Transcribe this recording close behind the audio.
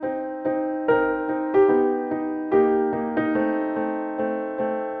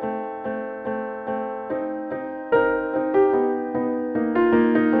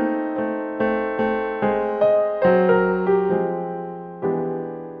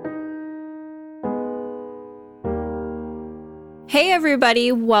Hey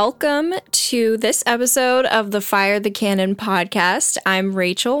everybody, welcome to this episode of the Fire the Cannon podcast. I'm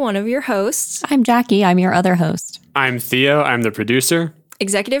Rachel, one of your hosts. I'm Jackie, I'm your other host. I'm Theo, I'm the producer.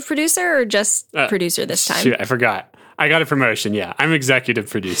 Executive producer or just producer this time? Shoot, I forgot. I got a promotion, yeah. I'm executive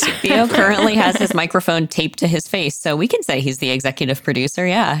producer. Theo currently has his microphone taped to his face, so we can say he's the executive producer.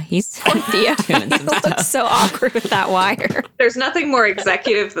 Yeah, he's Theo. doing some He looks stuff. so awkward with that wire. There's nothing more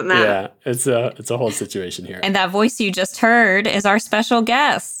executive than that. Yeah, it's a whole situation here. And that voice you just heard is our special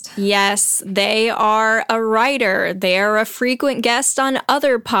guest. Yes, they are a writer. They are a frequent guest on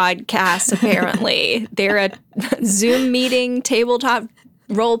other podcasts, apparently. They're a Zoom meeting tabletop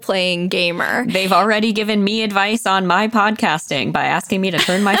role-playing gamer. They've already given me advice on my podcasting by asking me to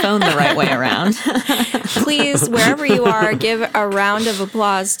turn my phone the right way around. Please, wherever you are, give a round of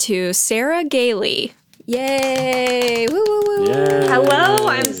applause to Sarah Gailey. Yay! Woo, woo, woo. Yay. Hello,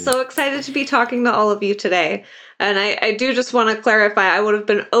 I'm so excited to be talking to all of you today. And I do just want to clarify, I would have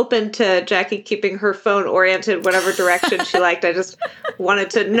been open to Jackie keeping her phone oriented whatever direction she liked. I just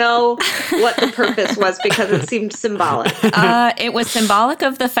wanted to know what the purpose was because it seemed symbolic. It was symbolic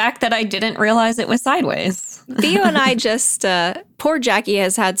of the fact that I didn't realize it was sideways. Theo and I just, poor Jackie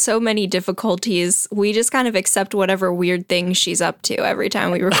has had so many difficulties. We just kind of accept whatever weird thing she's up to every time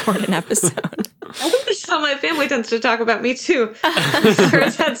we record an episode. I think that's how my family tends to talk about me too.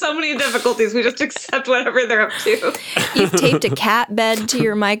 Sarah's had so many difficulties, we just accept whatever they're up to. You've taped a cat bed to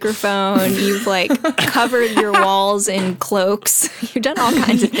your microphone. You've covered your walls in cloaks. You've done all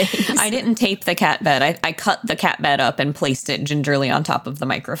kinds of things. I didn't tape the cat bed. I cut the cat bed up and placed it gingerly on top of the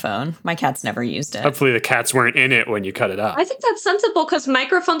microphone. My cat's never used it. Hopefully the cats weren't in it when you cut it up. I think that's sensible because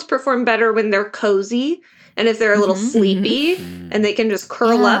microphones perform better when they're cozy and if they're a little sleepy and they can just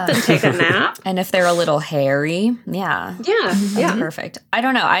curl up and take a nap. And if they're a little hairy, yeah. Yeah. Perfect. I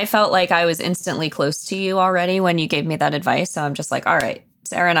don't know. I felt like I was instantly close to you already when you gave me that advice. So I'm just like, all right,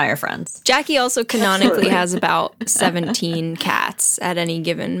 Sarah and I are friends. Jackie also canonically Absolutely. has about 17 cats at any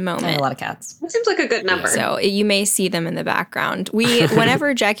given I have moment. a lot of cats. That seems like a good number. So you may see them in the background.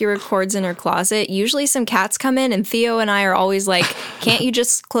 Whenever Jackie records in her closet, usually some cats come in and Theo and I are always like, can't you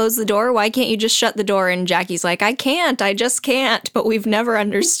just close the door? Why can't you just shut the door? And Jackie's like, I just can't. But we've never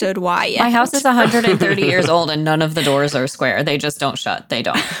understood why yet. My house is 130 years old and none of the doors are square. They just don't shut. They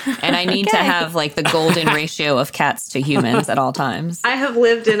don't. And I need to have the golden ratio of cats to humans at all times. I have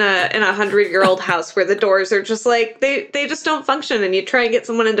lived in a 100-year-old house where the doors are just they just don't function, and you try and get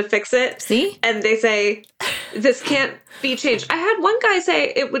someone in to fix it. See? And they say, this can't be changed. I had one guy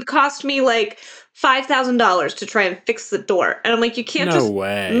say it would cost me $5,000 to try and fix the door. And I'm like, you can't No just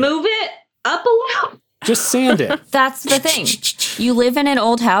way. move it up a little. Just sand it. That's the thing. You live in an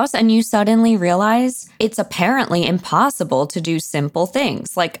old house and you suddenly realize it's apparently impossible to do simple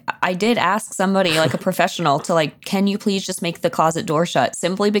things. I did ask somebody, a professional, to can you please just make the closet door shut?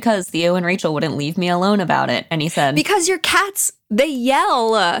 Simply because Theo and Rachel wouldn't leave me alone about it. And he said, Because your cats, they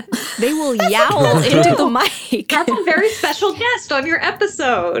yell. They will yowl into the mic. That's a very special guest on your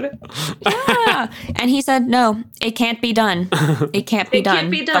episode. yeah. And he said, no, it can't be done. It can't be done.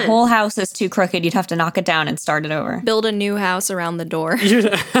 can't be done. The whole house is too crooked. You'd have to knock it down and start it over. Build a new house around the door.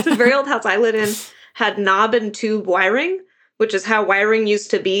 The very old house I lived in had knob and tube wiring, which is how wiring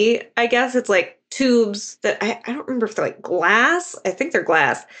used to be, I guess. It's tubes that I don't remember if they're glass. I think they're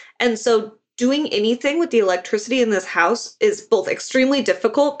glass. And so doing anything with the electricity in this house is both extremely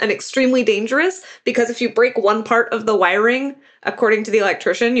difficult and extremely dangerous because if you break one part of the wiring, according to the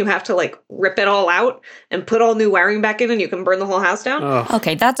electrician, you have to rip it all out and put all new wiring back in and you can burn the whole house down. Oh,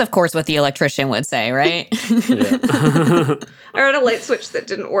 Okay, that's of course what the electrician would say, right? yeah. I had a light switch that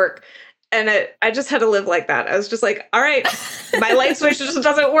didn't work. And I just had to live like that. I was just like, all right, my light switch just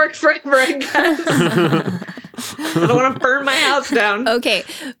doesn't work forever, I guess. I don't want to burn my house down. Okay,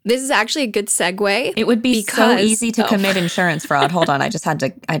 this is actually a good segue. It would be so Because- easy to oh. commit insurance fraud. Hold on, I just had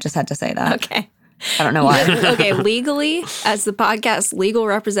to say that. Okay. I don't know why. Okay, legally, as the podcast legal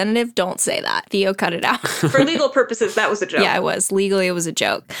representative, don't say that. Theo cut it out. For legal purposes, that was a joke. Yeah, it was. Legally, it was a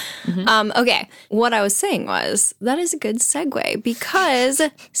joke. Okay, what I was saying was, that is a good segue because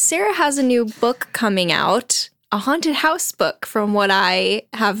Sarah has a new book coming out, a haunted house book, from what I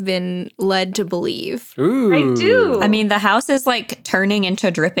have been led to believe. Ooh. I do. I mean, the house is dripping into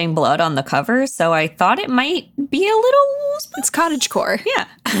dripping blood on the cover, so I thought it might be a little It's cottagecore. yeah.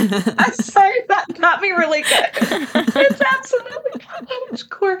 I'm sorry, that got me really good. It's absolutely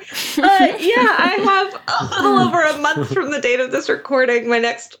cottagecore. Yeah, I have a little over a month from the date of this recording. My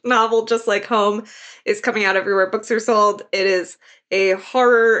next novel, Just Like Home, is coming out everywhere books are sold. It is a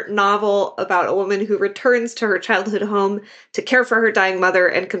horror novel about a woman who returns to her childhood home to care for her dying mother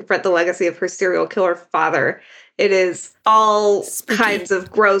and confront the legacy of her serial killer father. It is all Spooky. kinds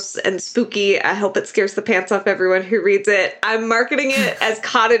of gross and spooky. I hope it scares the pants off everyone who reads it. I'm marketing it as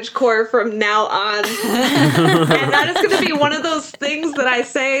cottagecore from now on. And that is going to be one of those things that I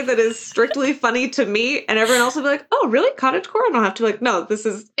say that is strictly funny to me, and everyone else will be like, oh, really? Cottagecore? I don't have to be like, no, it's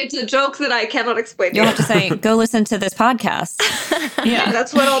a joke that I cannot explain. You'll have to say, go listen to this podcast. Yeah,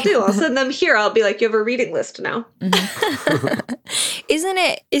 that's what I'll do. I'll send them here. I'll be like, you have a reading list now. Isn't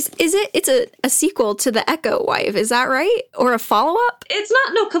it? It's a sequel to The Echo Wife, is that right? Or a follow-up? It's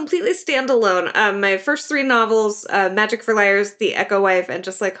not, no, completely standalone. My first 3 novels, Magic for Liars, The Echo Wife, and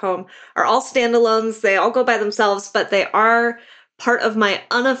Just Like Home, are all standalones. They all go by themselves, but they are part of my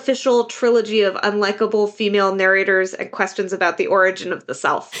unofficial trilogy of unlikable female narrators and questions about the origin of the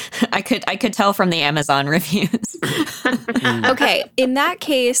self. I could tell from the Amazon reviews. Okay, in that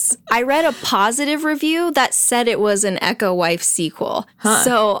case, I read a positive review that said it was an Echo Wife sequel.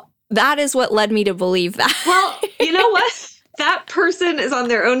 So that is what led me to believe that. Well, you know what? That person is on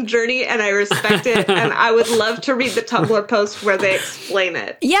their own journey, and I respect it, and I would love to read the Tumblr post where they explain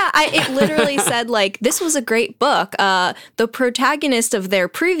it. Yeah, it literally said, like, this was a great book. The protagonist of their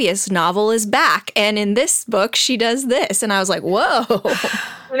previous novel is back, and in this book, she does this. And I was like, whoa.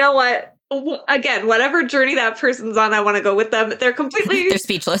 You know what? Again, whatever journey that person's on, I want to go with them. They're completely... They're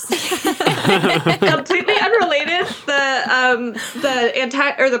speechless. completely unrelated. The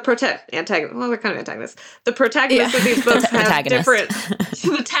antagonist. Well, they're kind of antagonists. The protagonists of these books have different.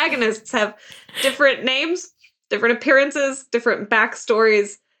 The protagonists have different names, different appearances, different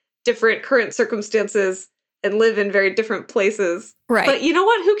backstories, different current circumstances, and live in very different places. Right. But you know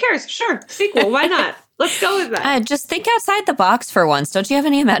what? Who cares? Sure, sequel. Why not? Let's go with that. Just think outside the box for once. Don't you have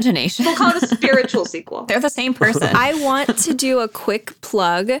any imagination? We'll call it a spiritual sequel. They're the same person. I want to do a quick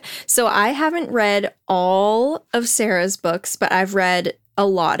plug. So I haven't read all of Sarah's books, but I've read a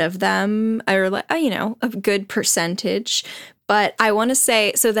lot of them, or a good percentage. But I want to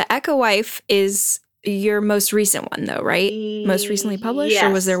say, so The Echo Wife is your most recent one, though, right? Most recently published, yes.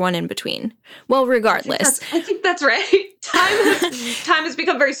 Or was there one in between? Well, regardless. I think that's right. Time has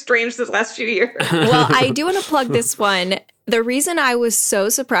become very strange this last few years. Well, I do want to plug this one. The reason I was so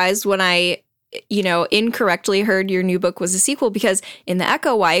surprised when I incorrectly heard your new book was a sequel, because in The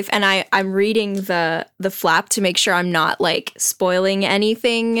Echo Wife, and I'm reading the flap to make sure I'm not like spoiling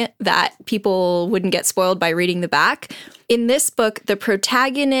anything that people wouldn't get spoiled by reading the back. In this book, the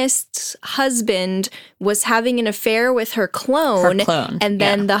protagonist's husband was having an affair with her clone, and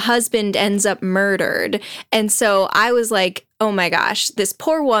then the husband ends up murdered. And so I was like, oh my gosh, this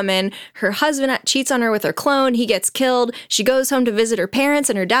poor woman, her husband cheats on her with her clone, he gets killed, she goes home to visit her parents,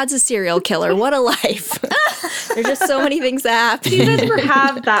 and her dad's a serial killer. What a life. There's just so many things that happen. Do you guys ever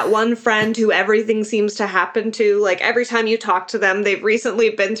have that one friend who everything seems to happen to? Like every time you talk to them, they've recently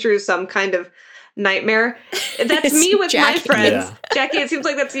been through some kind of nightmare. That's me with Jackie. my friends. Yeah. Jackie, it seems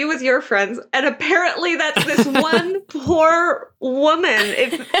like that's you with your friends. And apparently that's this one poor woman.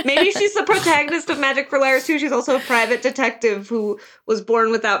 Maybe she's the protagonist of Magic for Liars too. She's also a private detective who was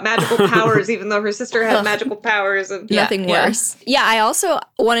born without magical powers, even though her sister had magical powers. And Nothing worse. Yeah, I also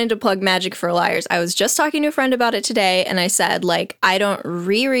wanted to plug Magic for Liars. I was just talking to a friend about it today, and I said, like, I don't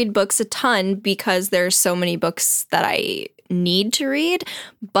reread books a ton because there's so many books that I need to read,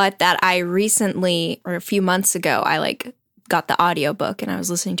 but that I recently, or a few months ago, I got the audiobook and I was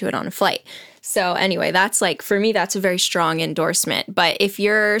listening to it on a flight. So anyway, that's for me, that's a very strong endorsement. But if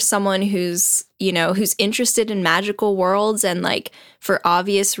you're someone who's interested in magical worlds and for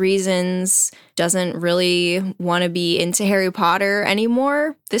obvious reasons doesn't really want to be into Harry Potter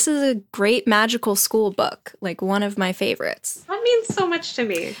anymore, this is a great magical school book, one of my favorites. That means so much to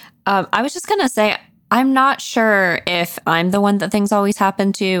me. I was just going to say, I'm not sure if I'm the one that things always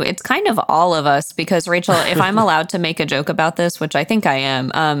happen to. It's kind of all of us, because Rachel, if I'm allowed to make a joke about this, which I think I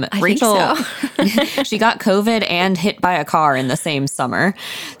am, Rachel, she got COVID and hit by a car in the same summer.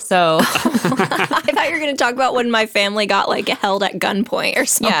 So I thought you were going to talk about when my family got held at gunpoint or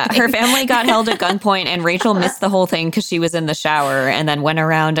something. Yeah, her family got held at gunpoint, and Rachel missed the whole thing because she was in the shower and then went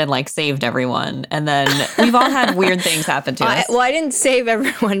around and saved everyone. And then we've all had weird things happen to us. I didn't save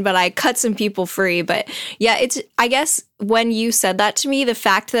everyone, but I cut some people free. But yeah, I guess when you said that to me, the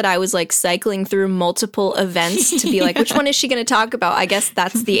fact that I was cycling through multiple events to be which one is she going to talk about? I guess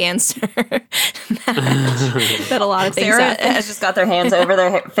that's the answer. that a lot of things Sarah happen. has just got their hands over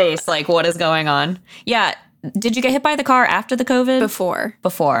their face, what is going on? Yeah. Did you get hit by the car after the COVID?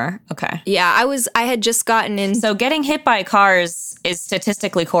 Before. Okay. Yeah, I had just gotten in. So getting hit by cars is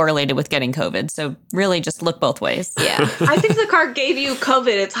statistically correlated with getting COVID. So really just look both ways. Yeah. I think the car gave you COVID.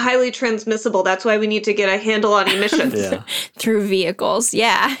 It's highly transmissible. That's why we need to get a handle on emissions. Yeah. Through vehicles.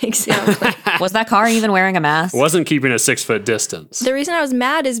 Yeah, exactly. Was that car even wearing a mask? Wasn't keeping a 6-foot distance. The reason I was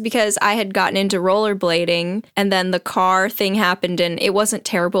mad is because I had gotten into rollerblading and then the car thing happened and it wasn't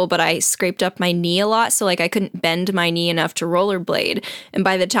terrible, but I scraped up my knee a lot. So like I couldn't bend my knee enough to rollerblade. And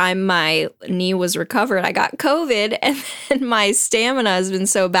by the time my knee was recovered, I got COVID and then my stamina has been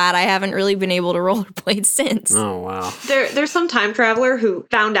so bad I haven't really been able to rollerblade since. Oh, wow. There's some time traveler who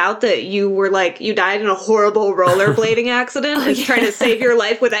found out that you died in a horrible rollerblading accident and is trying to save your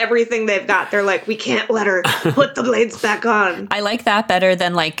life with everything they've got. They're like, we can't let her put the blades back on. I like that better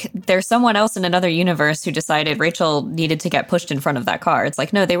than like there's someone else in another universe who decided Rachel needed to get pushed in front of that car. It's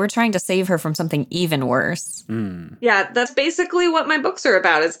like, no, they were trying to save her from something even worse. Yeah, that's basically what my books are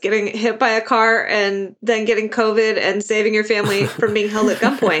about, is getting hit by a car and then getting COVID and saving your family from being held at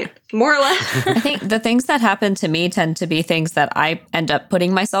gunpoint. More or less. I think the things that happen to me tend to be things that I end up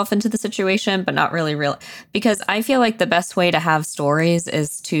putting myself into the situation, but not really real. Because I feel like the best way to have stories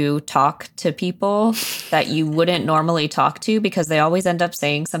is to talk to people that you wouldn't normally talk to, because they always end up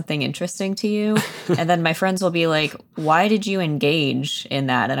saying something interesting to you. And then my friends will be like, why did you engage in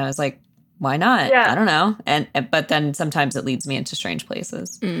that? And I was like, why not? Yeah. I don't know. But then sometimes it leads me into strange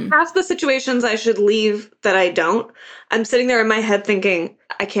places. Half the situations I should leave that I don't, I'm sitting there in my head thinking,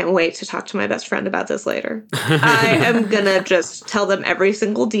 I can't wait to talk to my best friend about this later. I am going to just tell them every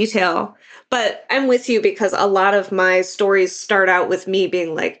single detail. But I'm with you because a lot of my stories start out with me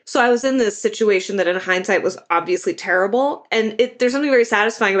being like, so I was in this situation that in hindsight was obviously terrible. And there's something very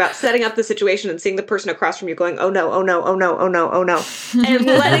satisfying about setting up the situation and seeing the person across from you going, oh no, oh no, oh no, oh no, oh no. And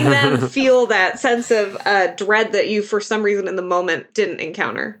letting them feel that sense of dread that you, for some reason in the moment, didn't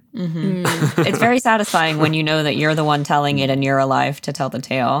encounter. It's very satisfying when you know that you're the one telling it and you're alive to tell the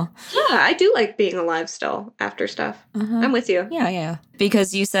tale. Yeah, I do like being alive still after stuff. I'm with you. Yeah.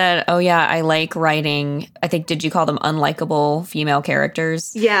 Because you said, oh yeah, I like writing, I think, did you call them unlikable female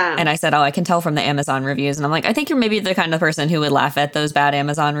characters? Yeah. And I said, oh, I can tell from the Amazon reviews. And I'm like, I think you're maybe the kind of person who would laugh at those bad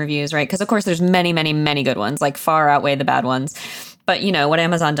Amazon reviews, right? Because of course there's many, many, many good ones, like far outweigh the bad ones. But you know, what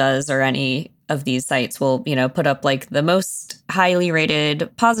Amazon does, or any of these sites will, you know, put up like the most highly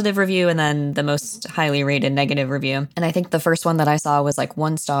rated positive review and then the most highly rated negative review. And I think the first one that I saw was like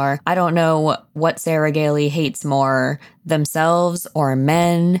 1 star. I don't know what Sarah Gailey hates more, themselves or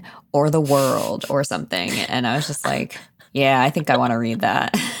men or the world or something. And I was just like, yeah, I think I want to read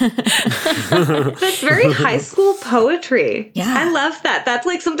that. That's very high school poetry. Yeah. I love that. That's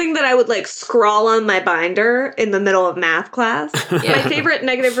like something that I would like scrawl on my binder in the middle of math class. My favorite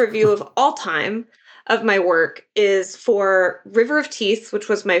negative review of all time of my work is for River of Teeth, which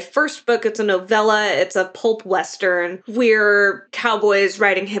was my first book. It's a novella. It's a pulp western. We're cowboys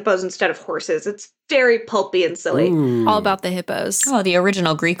riding hippos instead of horses. It's very pulpy and silly. Ooh. All about the hippos. Oh, the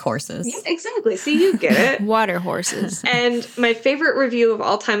original Greek horses. Yeah, exactly. See, you get it. Water horses. And my favorite review of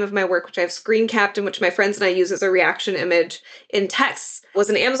all time of my work, which I have screen capped and which my friends and I use as a reaction image in text, was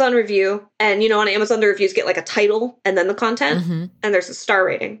an Amazon review. And, you know, on Amazon, the reviews get like a title and then the content. And there's a star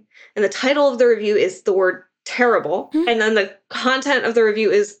rating. And the title of the review is the word terrible. And then the content of the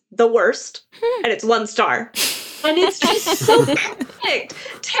review is the worst. And it's 1 star. And it's just so perfect.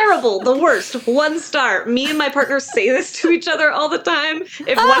 Terrible, the worst, 1 star. Me and my partner say this to each other all the time.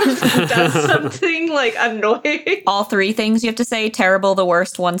 If one of them does something like annoying. All 3 things you have to say: terrible, the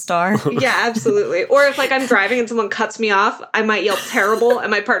worst, 1 star. Yeah, absolutely. Or if like I'm driving and someone cuts me off, I might yell terrible,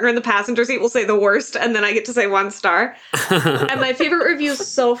 and my partner in the passenger seat will say the worst, and then I get to say 1 star. And my favorite reviews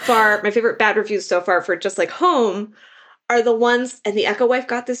so far, my favorite bad reviews so far for Just Like Home, are the ones, and the Echo Wife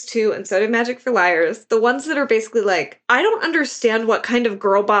got this too, and so did Magic for Liars, the ones that are basically like, I don't understand what kind of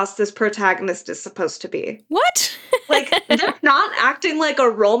girl boss this protagonist is supposed to be. What? Like, they're not acting like a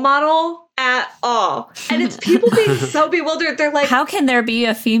role model at all. And it's people being so bewildered. They're like, how can there be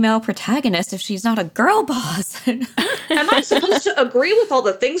a female protagonist if she's not a girl boss? am I supposed to agree with all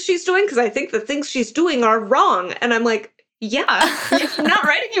the things she's doing? Because I think the things she's doing are wrong. And I'm like, yeah, I'm not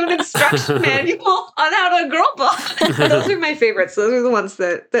writing you an instruction manual on how to girl boss. Those are my favorites. Those are the ones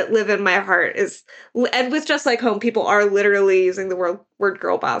that live in my heart. And with Just Like Home, people are literally using the word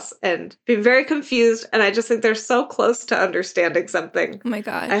girl boss and being very confused. And I just think they're so close to understanding something. Oh my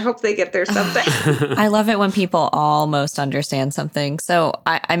gosh. I hope they get there someday. I love it when people almost understand something. So,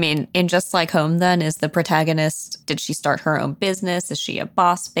 I mean, in Just Like Home, then, is the protagonist, did she start her own business? Is she a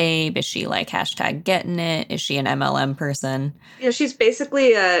boss babe? Is she like hashtag getting it? Is she an MLM person? Yeah, she's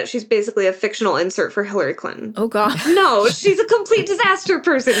basically a fictional insert for Hillary Clinton. Oh God. No, she's a complete disaster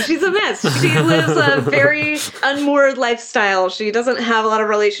person. She's a mess. She lives a very unmoored lifestyle. She doesn't have a lot of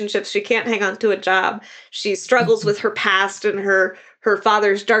relationships. She can't hang on to a job. She struggles with her past and her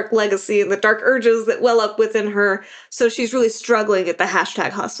father's dark legacy and the dark urges that well up within her. So she's really struggling at the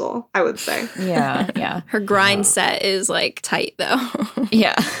hashtag hustle, I would say. Yeah. Her grind set is like tight though.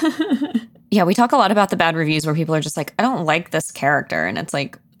 Yeah. Yeah, we talk a lot about the bad reviews where people are just like, I don't like this character. And it's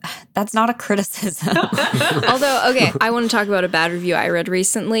like, that's not a criticism. Although, okay, I want to talk about a bad review I read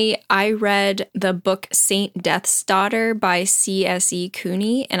recently. I read the book Saint Death's Daughter by C.S.E.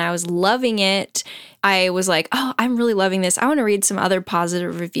 Cooney, and I was loving it. I was like, oh, I'm really loving this. I want to read some other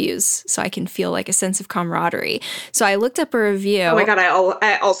positive reviews so I can feel like a sense of camaraderie. So I looked up a review. Oh my God,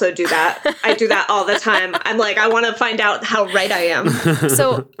 I also do that. I do that all the time. I'm like, I want to find out how right I am.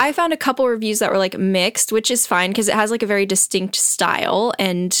 So I found a couple reviews that were like mixed, which is fine because it has like a very distinct style.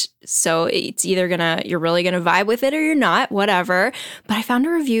 And so it's either you're really gonna vibe with it or you're not, whatever. But I found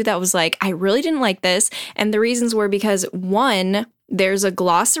a review that was like, I really didn't like this. And the reasons were because one, there's a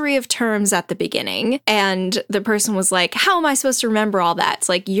glossary of terms at the beginning, and the person was like, how am I supposed to remember all that? It's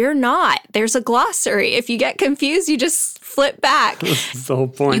like, you're not. There's a glossary. If you get confused, you just flip back. That's the whole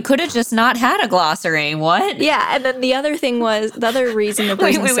point. You could have just not had a glossary. What? Yeah, and then the other reason the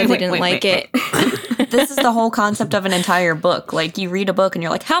person said they didn't like it. This is the whole concept of an entire book. Like, you read a book and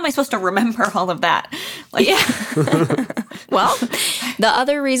you're like, how am I supposed to remember all of that? Like, yeah. Well, the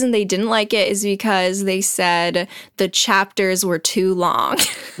other reason they didn't like it is because they said the chapters were too long.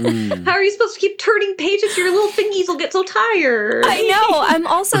 How are you supposed to keep turning pages? Your little fingies will get so tired. I know. I'm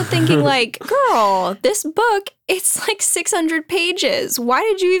also thinking like, girl, this book, it's like 600 pages. Why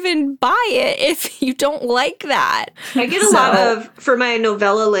did you even buy it if you don't like that? I get a lot of, for my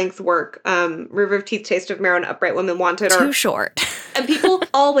novella length work, River of Teeth, Taste of Marrow, and Upright Women Wanted. Too short. And people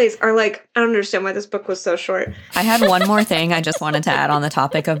always are like, I don't understand why this book was so short. I had one more thing I just wanted to add on the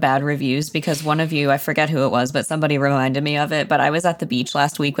topic of bad reviews, because one of you, I forget who it was, but somebody reminded me of it. But I was at the beach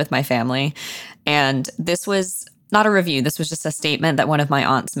last week with my family, and this was not a review. This was just a statement that one of my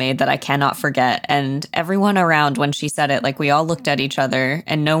aunts made that I cannot forget. And everyone around, when she said it, like, we all looked at each other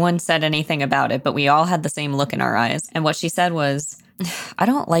and no one said anything about it, but we all had the same look in our eyes. And what she said was, I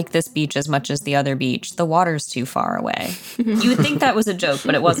don't like this beach as much as the other beach. The water's too far away. You would think that was a joke,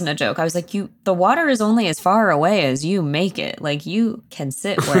 but it wasn't a joke. I was like, the water is only as far away as you make it. Like, you can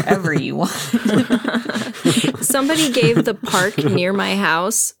sit wherever you want. Somebody gave the park near my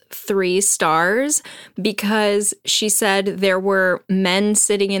house 3 stars because she said there were men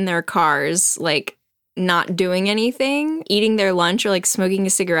sitting in their cars, like, not doing anything, eating their lunch or like smoking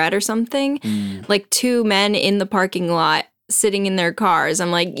a cigarette or something. Like 2 men in the parking lot sitting in their cars.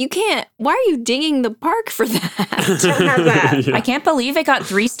 I'm like, you can't, why are you dinging the park for that? Don't have that. Yeah. I can't believe it got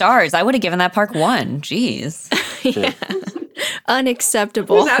 3 stars. I would have given that park 1. Jeez. Yeah.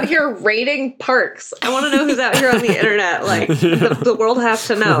 Unacceptable. Who's out here rating parks? I want to know who's out here on the internet. Like, the world has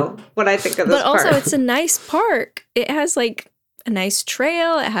to know what I think of this But also, park. it's a nice park. It has like a nice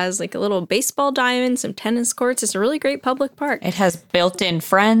trail. It has like a little baseball diamond, some tennis courts. It's a really great public park. It has built-in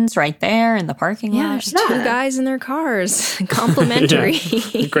friends right there in the parking Yeah, lot. there's 2 guys in their cars. Complimentary.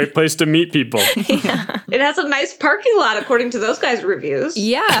 Yeah. Great place to meet people. It has a nice parking lot, according to those guys' reviews.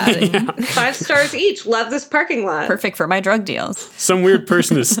 Yeah. 5 stars each. Love this parking lot. Perfect for my drug deals. Some weird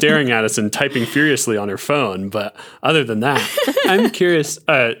person is staring at us and typing furiously on her phone. But other than that, I'm curious,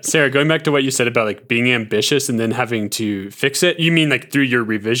 Sarah, going back to what you said about like being ambitious and then having to fix it. You mean like through your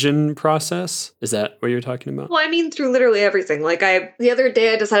revision process? Is that what you're talking about? Well, I mean, through literally everything. Like, the other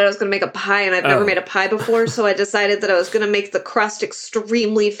day I decided I was going to make a pie, and I've never made a pie before, so I decided that I was going to make the crust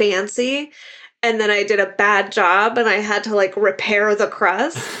extremely fancy. And then I did a bad job, and I had to, like, repair the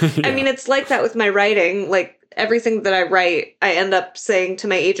crust. Yeah. I mean, it's like that with my writing. Like, everything that I write, I end up saying to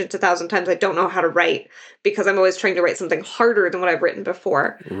my agent 1,000 times, I don't know how to write, because I'm always trying to write something harder than what I've written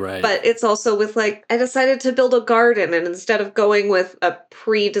before. Right. But it's also with, like, I decided to build a garden, and instead of going with a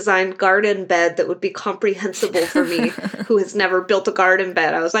pre-designed garden bed that would be comprehensible for me, who has never built a garden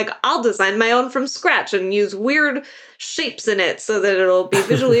bed, I was like, I'll design my own from scratch and use weird shapes in it so that it'll be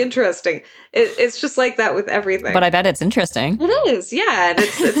visually interesting. It's just like that with everything. But I bet it's interesting. It is, yeah. And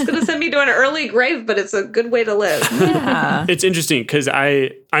it's going to send me to an early grave, but it's a good way way to live. Yeah. It's interesting because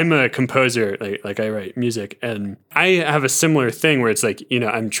I'm a composer, like I write music, and I have a similar thing where it's like,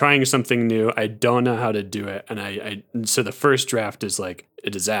 I'm trying something new. I don't know how to do it. And so the first draft is like a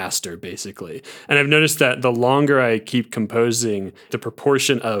disaster, basically. And I've noticed that the longer I keep composing, the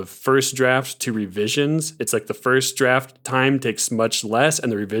proportion of first draft to revisions, it's like the first draft time takes much less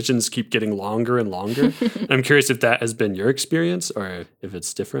and the revisions keep getting longer and longer. I'm curious if that has been your experience or if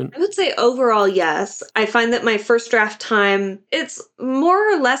it's different. I would say overall, yes. I find that my first draft time, it's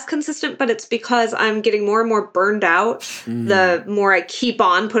more or less consistent, but it's because I'm getting more and more burned out the more I keep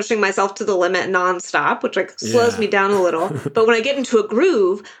on pushing myself to the limit nonstop, which like slows me down a little. But when I get into a groove,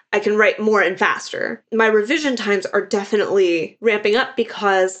 I can write more and faster. My revision times are definitely ramping up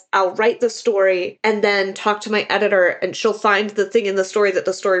because I'll write the story and then talk to my editor and she'll find the thing in the story that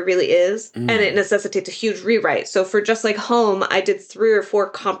the story really is. And it necessitates a huge rewrite. So for Just Like Home, I did 3 or 4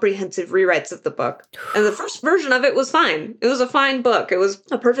 comprehensive rewrites of the book. And the first version of it was fine. It was a fine book. It was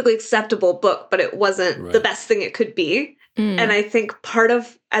a perfectly acceptable book, but it wasn't the best thing it could be. And I think part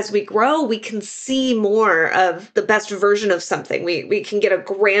of, as we grow, we can see more of the best version of something. We can get a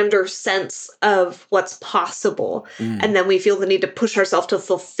grander sense of what's possible. And then we feel the need to push ourselves to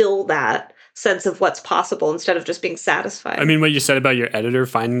fulfill that sense of what's possible instead of just being satisfied. I mean, what you said about your editor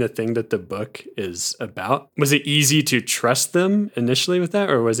finding the thing that the book is about, was it easy to trust them initially with that?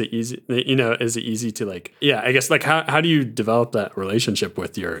 Or was it easy, is it easy to I guess how do you develop that relationship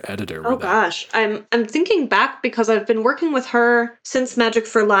with your editor? Oh gosh, I'm thinking back because I've been working with her since Magic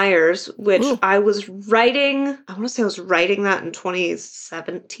for Liars, which I was writing, I want to say I was writing that in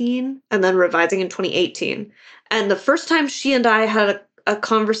 2017 and then revising in 2018. And the first time she and I had a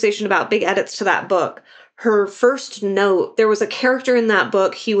conversation about big edits to that book, her first note, there was a character in that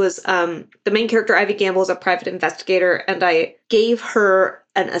book. He was, the main character, Ivy Gamble, is a private investigator, and I gave her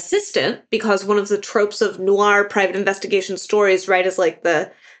an assistant because one of the tropes of noir private investigation stories, right, is like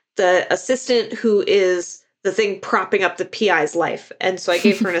the assistant who is the thing propping up the PI's life. And so I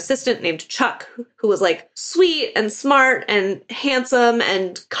gave her an assistant named Chuck, who was like sweet and smart and handsome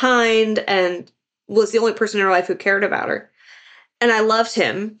and kind and was the only person in her life who cared about her. And I loved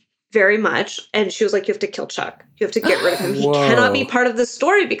him very much. And she was like, you have to kill Chuck. You have to get rid of him. He cannot be part of the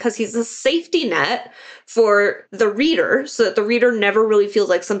story because he's a safety net for the reader so that the reader never really feels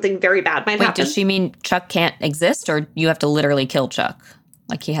like something very bad might happen. Does she mean Chuck can't exist or you have to literally kill Chuck?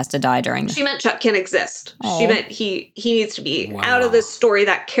 Like he has to die during She meant Chuck can't exist. She meant he needs to be out of this story.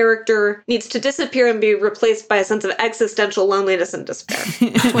 That character needs to disappear and be replaced by a sense of existential loneliness and despair.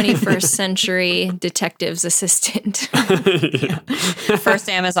 21st century detective's assistant. First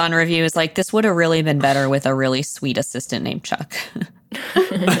Amazon review is like, this would have really been better with a really sweet assistant named Chuck.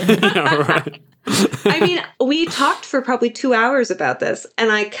 Right. I mean, we talked for probably 2 hours about this,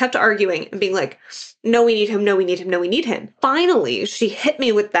 and I kept arguing and being like, no, we need him, no, we need him, no, we need him. Finally, she hit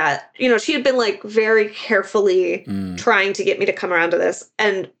me with that. She had been like very carefully trying to get me to come around to this.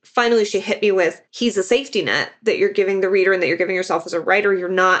 And finally, she hit me with, he's a safety net that you're giving the reader and that you're giving yourself as a writer. You're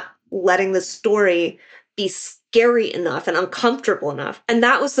not letting the story be scary enough and uncomfortable enough. And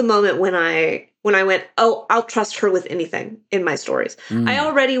that was the moment when I went, oh, I'll trust her with anything in my stories. I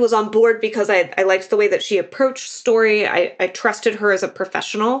already was on board because I liked the way that she approached story. I trusted her as a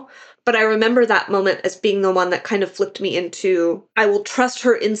professional. But I remember that moment as being the one that kind of flipped me into, I will trust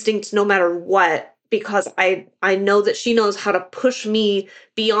her instincts no matter what, because I know that she knows how to push me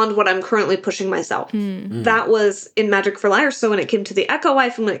beyond what I'm currently pushing myself. That was in Magic for Liars. So when it came to the Echo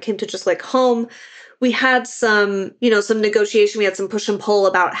Wife and when it came to Just Like Home, we had some negotiation. We had some push and pull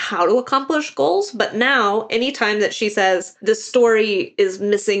about how to accomplish goals. But now, anytime that she says this story is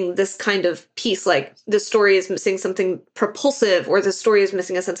missing this kind of piece, like this story is missing something propulsive, or this story is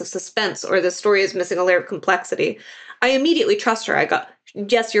missing a sense of suspense, or this story is missing a layer of complexity, I immediately trust her. I go,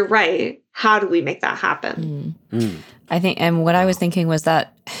 yes, you're right. How do we make that happen? I think, and what I was thinking was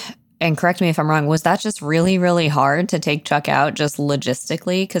that, and correct me if I'm wrong, was that just really, really hard to take Chuck out just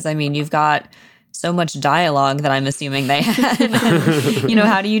logistically? Because, I mean, you've got so much dialogue that I'm assuming they had. And,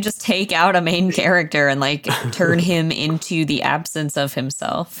 how do you just take out a main character and turn him into the absence of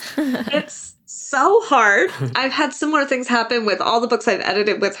himself? It's so hard. I've had similar things happen with all the books I've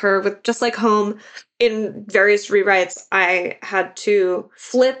edited with her, with Just Like Home. In various rewrites, I had to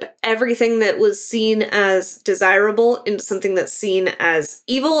flip everything that was seen as desirable into something that's seen as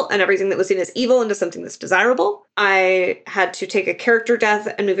evil, and everything that was seen as evil into something that's desirable. I had to take a character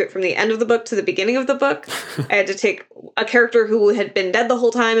death and move it from the end of the book to the beginning of the book. I had to take a character who had been dead the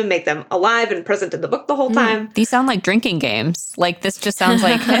whole time and make them alive and present in the book the whole time. These sound like drinking games. Like, this just sounds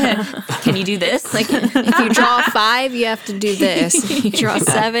like, can you do this? Like, if you draw 5, you have to do this. If you draw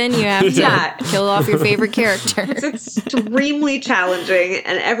 7, you have to kill off your favorite character. It's extremely challenging.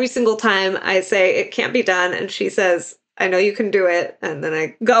 And every single time I say it can't be done, and she says, I know you can do it. And then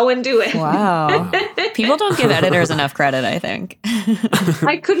I go and do it. Wow. People don't give editors enough credit, I think.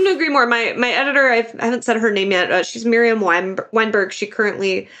 I couldn't agree more. My editor, I haven't said her name yet. She's Miriam Weinberg. She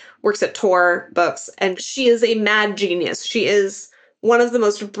currently works at Tor Books, and she is a mad genius. She is one of the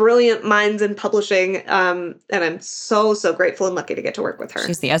most brilliant minds in publishing, and I'm so, so grateful and lucky to get to work with her.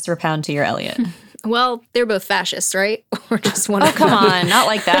 She's the Ezra Pound to your Elliot. Well, they're both fascists, right? Or just one. Oh, come on. Not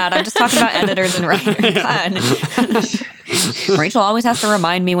like that. I'm just talking about editors and writers. God. Rachel always has to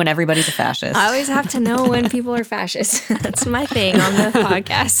remind me when everybody's a fascist. I always have to know when people are fascists. That's my thing on the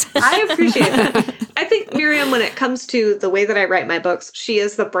podcast. I appreciate that. I think Miriam, when it comes to the way that I write my books, she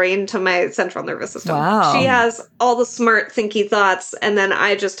is the brain to my central nervous system. Wow. She has all the smart, thinky thoughts, and then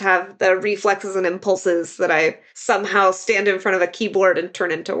I just have the reflexes and impulses that I somehow stand in front of a keyboard and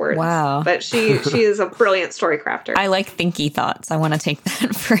turn into words. Wow. But she is a brilliant story crafter. I like thinky thoughts. I want to take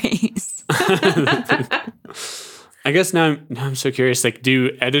that phrase. I guess now I'm so curious, like,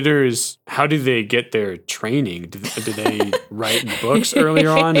 do editors, how do they get their training? Do they write books earlier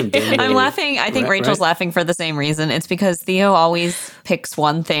on? And I'm laughing. I think Rachel's laughing for the same reason. It's because Theo always picks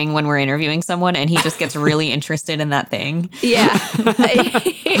one thing when we're interviewing someone and he just gets really interested in that thing. Yeah.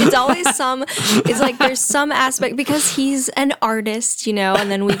 It's always it's like there's some aspect because he's an artist, you know,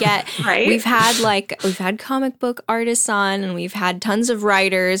 and then we get, right? we've had comic book artists on and we've had tons of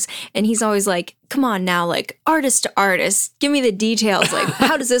writers and he's always like, come on now, like artist to artist, give me the details. Like,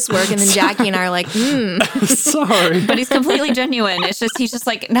 how does this work? And then Jackie and I are like, Sorry. But he's completely genuine. He's just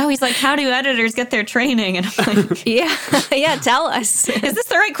like, no, he's like, how do editors get their training? And I'm like, yeah, tell us. Is this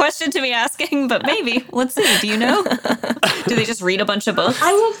the right question to be asking? But maybe. Let's see. Do you know? Do they just read a bunch of books?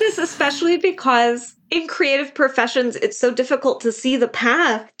 I love this especially because in creative professions, it's so difficult to see the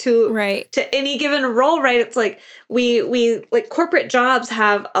path to any given role, right? It's like we like corporate jobs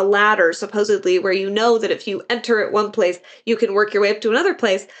have a ladder supposedly where you know that if you enter at one place, you can work your way up to another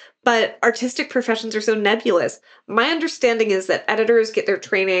place. But artistic professions are so nebulous. My understanding is that editors get their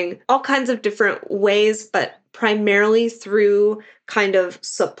training all kinds of different ways, but primarily through kind of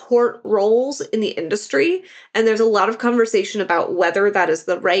support roles in the industry. And there's a lot of conversation about whether that is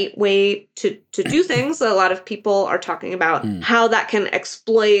the right way to do things. A lot of people are talking about how that can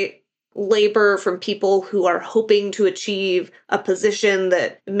exploit labor from people who are hoping to achieve a position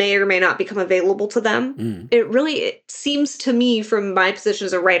that may or may not become available to them. It seems to me from my position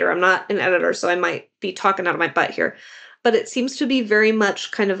as a writer, I'm not an editor, so I might be talking out of my butt here, but it seems to be very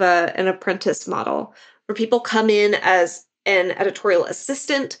much kind of an apprentice model where people come in as an editorial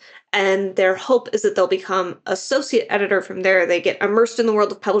assistant and their hope is that they'll become associate editor from there. They get immersed in the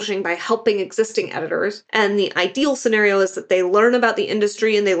world of publishing by helping existing editors. And the ideal scenario is that they learn about the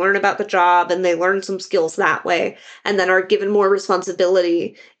industry and they learn about the job and they learn some skills that way and then are given more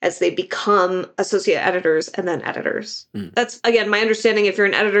responsibility as they become associate editors and then editors. That's, again, my understanding. If you're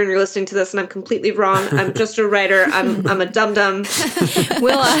an editor and you're listening to this and I'm completely wrong, I'm just a writer. I'm a dum-dum.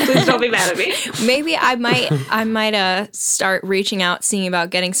 Please don't be mad at me. Maybe I might start reaching out, seeing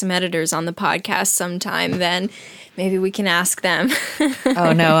about getting some editors on the podcast sometime. Then maybe we can ask them.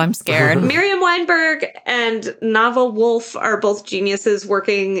 Oh no, I'm scared. Miriam Weinberg and Nava Wolf are both geniuses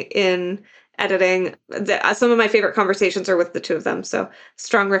working in editing. Some of my favorite conversations are with the two of them. So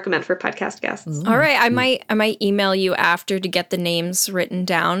strong recommend for podcast guests. All right. I might email you after to get the names written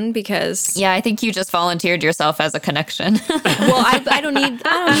down because I think you just volunteered yourself as a connection. Well, I don't need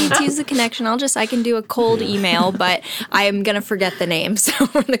to use the connection. I can do a cold email, but I am going to forget the names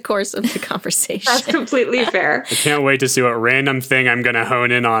over the course of the conversation. That's completely fair. I can't wait to see what random thing I'm going to hone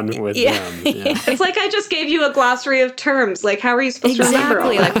in on with them. Yeah. It's like I just gave you a glossary of terms. Like, how are you supposed to remember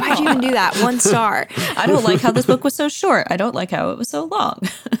all that? Like, why'd you even do that? 1 star. I don't like how this book was so short. I don't like how it was so long.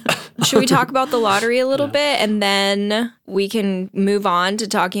 Should we talk about the lottery a little bit and then we can move on to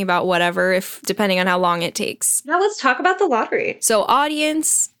talking about whatever, depending on how long it takes? Now let's talk about the lottery. So,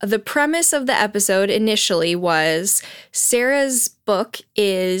 audience, the premise of the episode initially was Sarah's book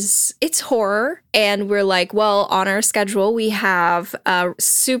it's horror, and we're like, well, on our schedule we have a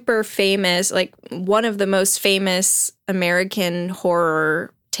super famous, like one of the most famous American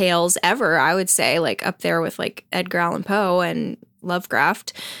horror tales ever, I would say, like up there with like Edgar Allan Poe and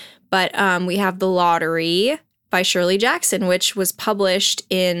Lovecraft. But we have The Lottery by Shirley Jackson, which was published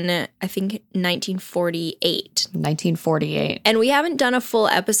in, I think, 1948. 1948. And we haven't done a full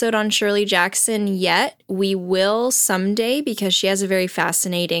episode on Shirley Jackson yet. We will someday because she has a very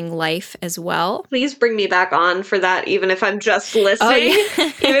fascinating life as well. Please bring me back on for that, even if I'm just listening. Oh,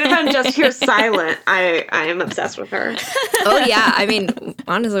 yeah. Even if I'm just here silent, I am obsessed with her. Oh, yeah. I mean,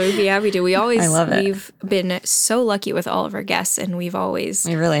 honestly, we'd be happy to. I love it. We've been so lucky with all of our guests, and we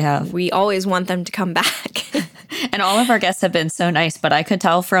really have. We always want them to come back. And all of our guests have been so nice, but I could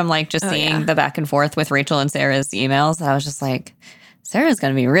tell from like just seeing the back and forth with Rachel and Sarah's emails that I was just like, Sarah's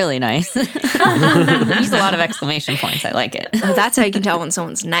going to be really nice. Use a lot of exclamation points. I like it. That's how you can tell when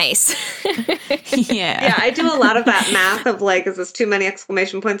someone's nice. Yeah, I do a lot of that math of like, is this too many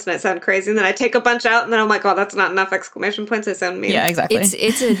exclamation points and I sound crazy? And then I take a bunch out and then I'm like, oh, that's not enough exclamation points. I sound mean. Yeah, exactly.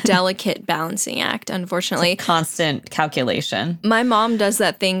 It's a delicate balancing act, unfortunately. Constant calculation. My mom does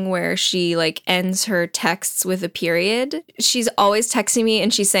that thing where she like ends her texts with a period. She's always texting me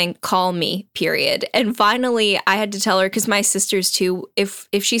and she's saying, call me, period. And finally I had to tell her, because my sisters too, if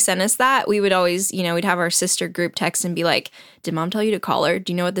she sent us that, we would always, we'd have our sister group text and be like, did mom tell you to call her?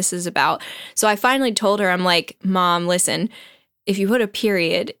 Do you know what this is about? So I finally told her, I'm like, Mom, listen, if you put a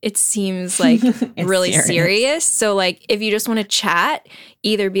period, it seems like really serious. So like, if you just want to chat,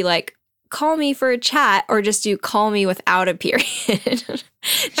 either be like, call me for a chat, or just do call me without a period.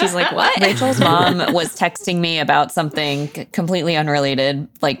 She's like, what? Rachel's mom was texting me about something completely unrelated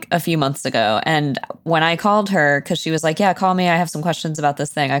like a few months ago. And when I called her, because she was like, yeah, call me, I have some questions about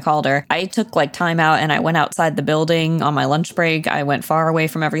this thing. I called her. I took like time out and I went outside the building on my lunch break. I went far away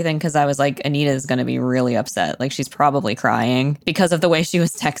from everything because I was like, Anita is going to be really upset. Like she's probably crying because of the way she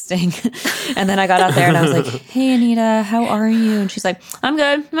was texting. And then I got out there and I was like, hey, Anita, how are you? And she's like, I'm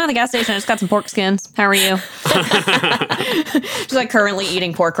good. I'm at the gas station. I just got some pork skins. How are you? She's like currently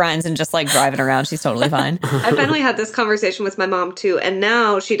eating pork rinds and just like driving around. She's totally fine. I finally had this conversation with my mom too. And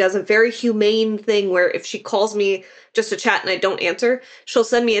now she does a very humane thing where if she calls me just to chat and I don't answer, she'll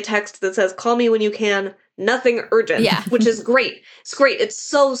send me a text that says, call me when you can, nothing urgent, which is great. It's great. It's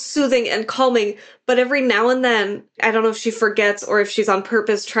so soothing and calming. But every now and then, I don't know if she forgets or if she's on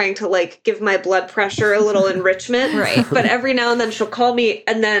purpose trying to like give my blood pressure a little enrichment. Right. But every now and then she'll call me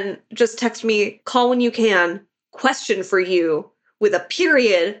and then just text me, call when you can, question for you, with a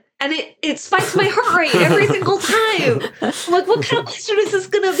period, and it spikes my heart rate every single time. I'm like, what kind of question is this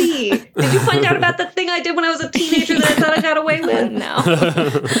going to be? Did you find out about the thing I did when I was a teenager that I thought I got away with? No.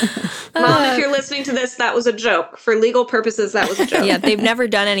 Mom, if you're listening to this, that was a joke. For legal purposes, that was a joke. Yeah, they've never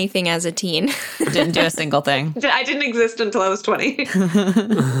done anything as a teen. Didn't do a single thing. I didn't exist until I was 20.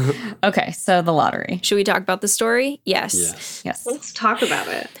 Okay, so the lottery. Should we talk about the story? Yes. Let's talk about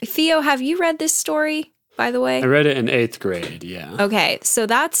it. Theo, have you read this story, by the way? I read it in 8th grade, yeah. Okay, so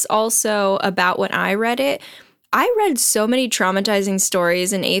that's also about when I read it. I read so many traumatizing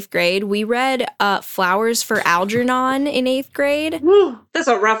stories in 8th grade. We read Flowers for Algernon in 8th grade. Woo, that's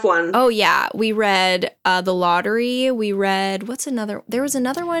a rough one. Oh, yeah. We read The Lottery. We read, what's another? There was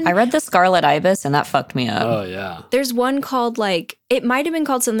another one. I read The Scarlet Ibis, and that fucked me up. Oh, yeah. There's one called like, it might have been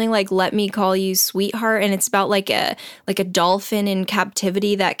called something like Let Me Call You Sweetheart, and it's about like a dolphin in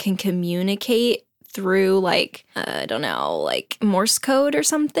captivity that can communicate through like, I don't know, like Morse code or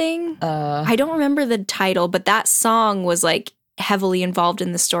something. I don't remember the title, but that song was like heavily involved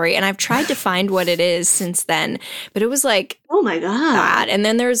in the story. And I've tried to find what it is since then, but it was like, oh my God. that. And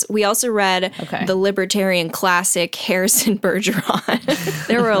then we also read the libertarian classic Harrison Bergeron.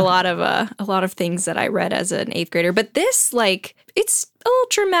 There were a lot of things that I read as an 8th grader, but this like, it's a little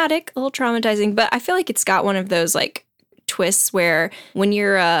traumatic, a little traumatizing, but I feel like it's got one of those like twists where when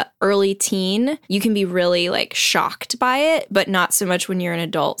you're a early teen, you can be really like shocked by it, but not so much when you're an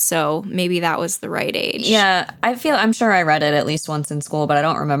adult. So maybe that was the right age. Yeah, I'm sure I read it at least once in school, but I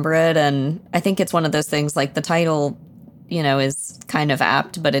don't remember it. And I think it's one of those things like the title, is kind of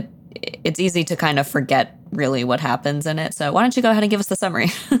apt, but it's easy to kind of forget really what happens in it. So why don't you go ahead and give us the summary?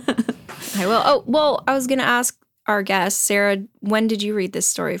 I will. Oh, well, I was going to ask our guest, Sarah, when did you read this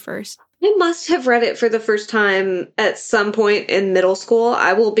story first? I must have read it for the first time at some point in middle school.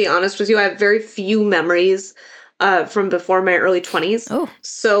 I will be honest with you, I have very few memories from before my early 20s. Oh.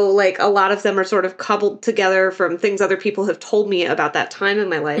 So, like, a lot of them are sort of cobbled together from things other people have told me about that time in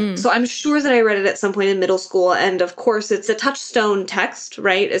my life. So I'm sure that I read it at some point in middle school. And, of course, it's a touchstone text,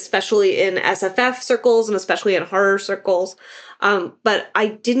 right? Especially in SFF circles and especially in horror circles. But I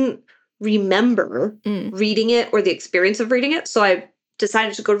didn't remember reading it or the experience of reading it. So I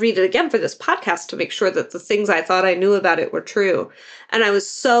decided to go read it again for this podcast to make sure that the things I thought I knew about it were true. And I was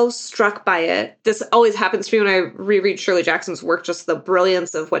so struck by it. This always happens to me when I reread Shirley Jackson's work, just the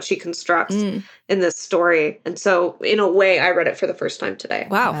brilliance of what she constructs in this story. And so in a way, I read it for the first time today.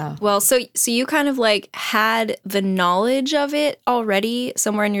 Wow. Well, so you kind of like had the knowledge of it already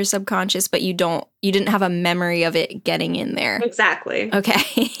somewhere in your subconscious, but you didn't have a memory of it getting in there. Exactly.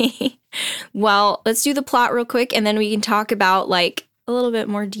 Okay. Well, let's do the plot real quick, and then we can talk about like a little bit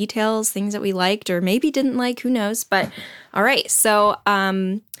more details, things that we liked or maybe didn't like, who knows. But all right. So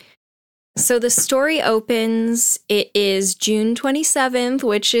the story opens, it is June 27th,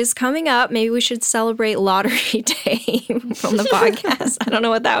 which is coming up. Maybe we should celebrate Lottery Day on the podcast. I don't know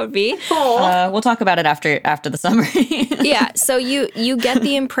what that would be. We'll talk about it after the summary. Yeah, so you get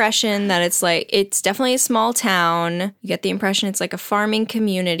the impression that it's definitely a small town. You get the impression it's like a farming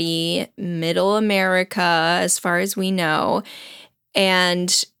community, middle America, as far as we know.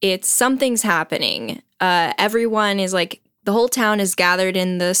 And something's happening. Everyone is like, the whole town is gathered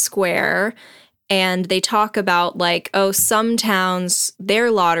in the square, and they talk about like, oh, some towns,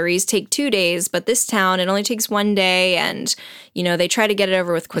 their lotteries take 2 days, but this town, it only takes 1 day. And, they try to get it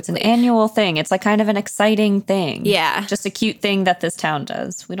over with quickly. It's an annual thing. It's like kind of an exciting thing. Yeah. Just a cute thing that this town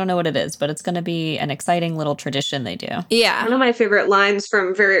does. We don't know what it is, but it's going to be an exciting little tradition they do. Yeah. One of my favorite lines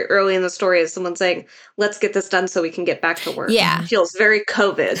from very early in the story is someone saying, let's get this done so we can get back to work. Yeah. It feels very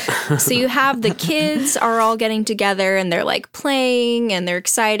COVID. So you have the kids are all getting together and they're like playing and they're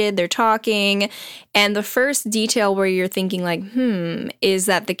excited, they're talking. And the first detail where you're thinking like, is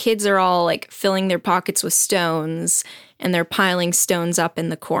that the kids are all like filling their pockets with stones and they're piling stones up in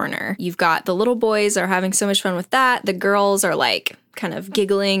the corner. You've got the little boys are having so much fun with that. The girls are like kind of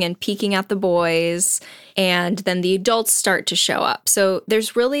giggling and peeking at the boys. And then the adults start to show up. So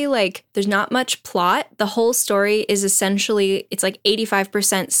there's really there's not much plot. The whole story is essentially, it's like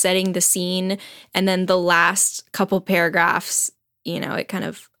 85% setting the scene. And then the last couple paragraphs, it kind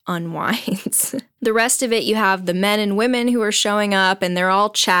of unwinds. The rest of it, you have the men and women who are showing up and they're all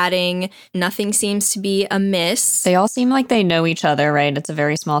chatting. Nothing seems to be amiss. They all seem like they know each other, right? It's a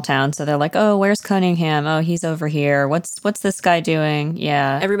very small town. So they're like, oh, where's Cunningham? Oh, he's over here. What's this guy doing?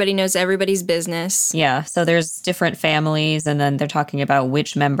 Yeah. Everybody knows everybody's business. Yeah. So there's different families, and then they're talking about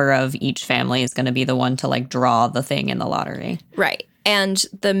which member of each family is going to be the one to like draw the thing in the lottery. Right. And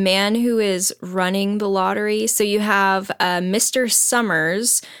the man who is running the lottery, so you have Mr.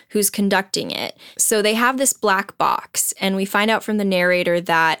 Summers who's conducting it. So they have this black box, and we find out from the narrator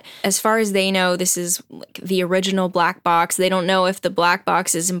that as far as they know, this is like the original black box. They don't know if the black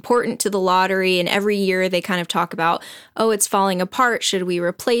box is important to the lottery, and every year they kind of talk about, oh, it's falling apart. Should we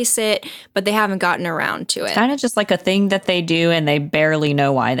replace it? But they haven't gotten around to it. Kind of just like a thing that they do, and they barely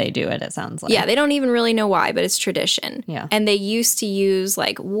know why they do it, it sounds like. Yeah, they don't even really know why, but it's tradition. Yeah. And they used to use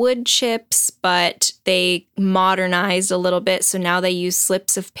like wood chips, but they modernized a little bit. So now they use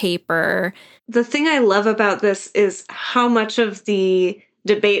slips of paper. The thing I love about this is how much of the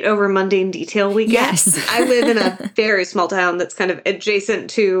debate over mundane detail we get. Yes. I live in a very small town that's kind of adjacent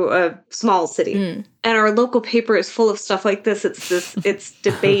to a small city. And our local paper is full of stuff like this. It's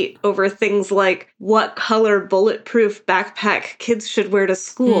debate over things like what color bulletproof backpack kids should wear to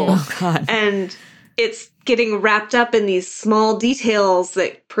school. Oh, God. And it's getting wrapped up in these small details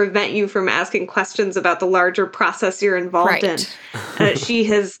that prevent you from asking questions about the larger process you're involved in. She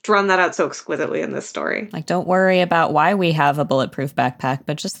has drawn that out so exquisitely in this story. Like, don't worry about why we have a bulletproof backpack,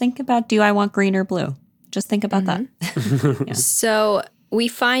 but just think about, do I want green or blue? Just think about that. Yeah. So we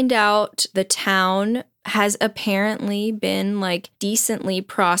find out the town has apparently been like decently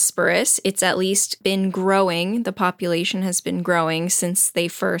prosperous. It's at least been growing. The population has been growing since they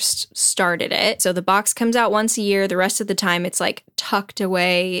first started it. So the box comes out once a year. The rest of the time it's like tucked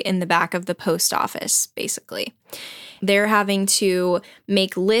away in the back of the post office, basically. They're having to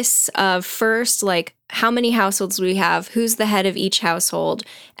make lists of first, like, how many households we have, who's the head of each household,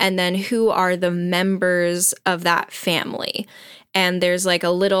 and then who are the members of that family. And there's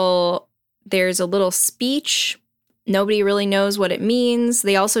a little speech. Nobody really knows what it means.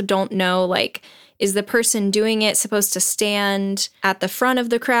 They also don't know, is the person doing it supposed to stand at the front of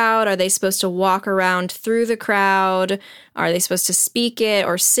the crowd? Are they supposed to walk around through the crowd? Are they supposed to speak it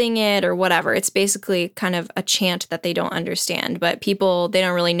or sing it or whatever? It's basically kind of a chant that they don't understand, but people, they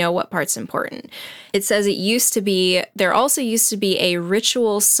don't really know what part's important. It says there also used to be a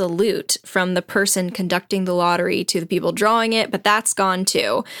ritual salute from the person conducting the lottery to the people drawing it, but that's gone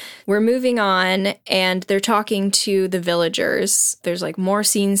too. We're moving on, and they're talking to the villagers. There's more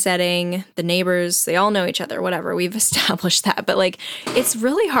scene setting, the neighbors, they all know each other, whatever. We've established that, but it's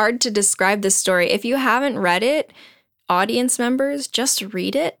really hard to describe this story. If you haven't read it, audience members, just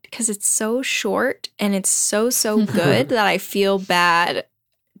read it because it's so short and it's so good that I feel bad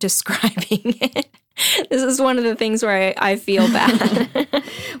describing it. This is one of the things where I feel bad.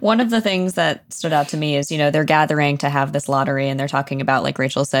 One of the things that stood out to me is, they're gathering to have this lottery and they're talking about, like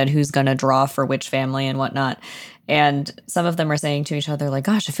Rachel said, who's going to draw for which family and whatnot. And some of them are saying to each other, like,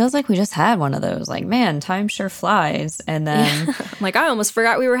 gosh, it feels like we just had one of those. Like, man, time sure flies. And then like, I almost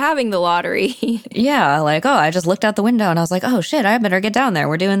forgot we were having the lottery. Yeah, like, oh, I just looked out the window and I was like, oh, shit, I better get down there.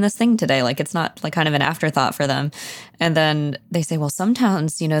 We're doing this thing today. Like, it's not like kind of an afterthought for them. And then they say, well, some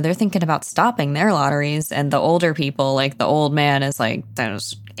towns, they're thinking about stopping their lotteries. And the older people, like the old man is like,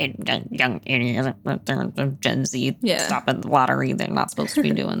 those young idiots, Gen Z, stopping the lottery. They're not supposed to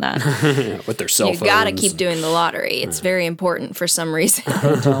be doing that. With their cell phones. You got to keep doing the lottery. It's very important for some reason.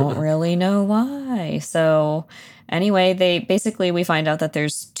 I don't really know why. So anyway, we find out that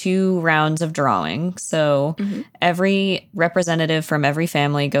there's 2 rounds of drawing. So every representative from every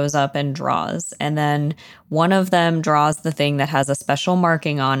family goes up and draws. And then one of them draws the thing that has a special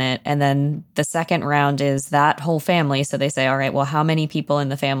marking on it. And then the second round is that whole family. So they say, all right, well, how many people in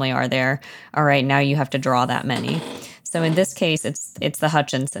the family are there? All right, now you have to draw that many. So in this case, it's the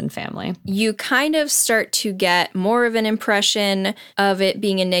Hutchinson family. You kind of start to get more of an impression of it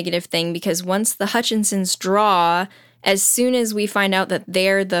being a negative thing because once the Hutchinsons draw, as soon as we find out that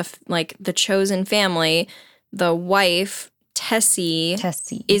they're the chosen family, the wife, Tessie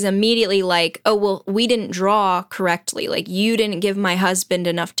is immediately like, oh, well, we didn't draw correctly. Like, you didn't give my husband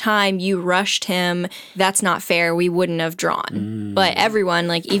enough time. You rushed him. That's not fair. We wouldn't have drawn. But everyone,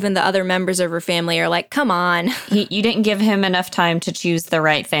 like even the other members of her family are like, come on. You didn't give him enough time to choose the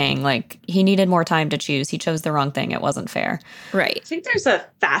right thing. Like, he needed more time to choose. He chose the wrong thing. It wasn't fair. Right. I think there's a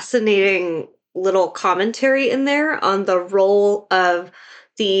fascinating little commentary in there on the role of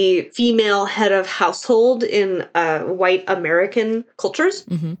the female head of household in white American cultures,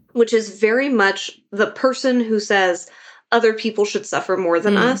 which is very much the person who says other people should suffer more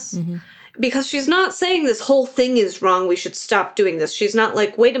than us. Because she's not saying this whole thing is wrong, we should stop doing this. She's not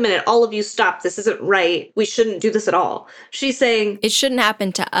like, wait a minute, all of you stop, this isn't right, we shouldn't do this at all. She's saying it shouldn't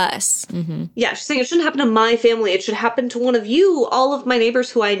happen to us. Yeah, she's saying it shouldn't happen to my family, it should happen to one of you, all of my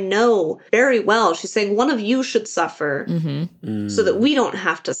neighbors who I know very well. She's saying one of you should suffer so that we don't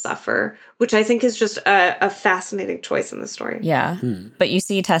have to suffer, which I think is just a fascinating choice in the story. Yeah, but you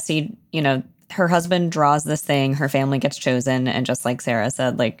see Tessie, her husband draws this thing, her family gets chosen, and just like Sarah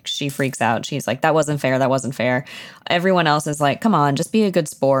said, like, she freaks out. She's like, that wasn't fair, that wasn't fair. Everyone else is like, come on, just be a good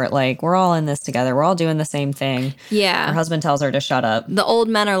sport. Like, we're all in this together. We're all doing the same thing. Yeah. Her husband tells her to shut up. The old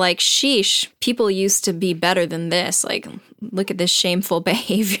men are like, sheesh, people used to be better than this. Like, look at this shameful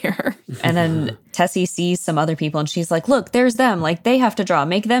behavior. And then Tessie sees some other people and she's like, look, there's them. Like, they have to draw.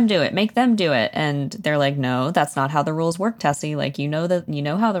 Make them do it. Make them do it. And they're like, no, that's not how the rules work, Tessie. Like, you know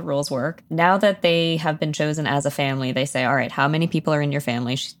how the rules work. Now that they have been chosen as a family, they say, all right, how many people are in your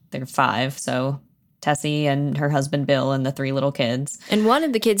family? There are 5. So Tessie and her husband Bill and the 3 little kids. And one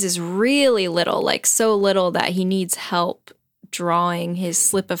of the kids is really little, like so little that he needs help drawing his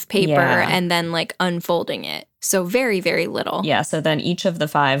slip of paper and then like unfolding it. So very, very little. Yeah, so then each of the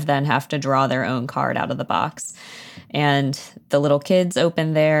 5 then have to draw their own card out of the box. And the little kids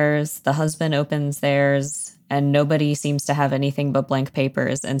open theirs, the husband opens theirs, and nobody seems to have anything but blank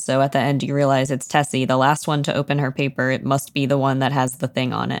papers. And so at the end, you realize it's Tessie, the last one to open her paper. It must be the one that has the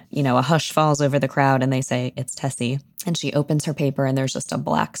thing on it. A hush falls over the crowd and they say, it's Tessie. And she opens her paper and there's just a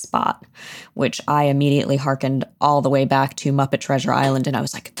black spot, which I immediately hearkened all the way back to Muppet Treasure Island. And I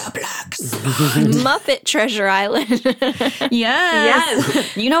was like, the black spot. Muppet Treasure Island.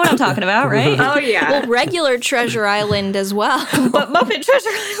 Yes. You know what I'm talking about, right? Oh, yeah. Well, regular Treasure Island as well. But Muppet Treasure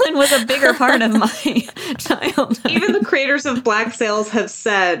Island was a bigger part of my childhood. Even the creators of Black Sails have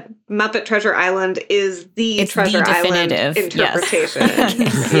said Muppet Treasure Island is it's Treasure the Island interpretation.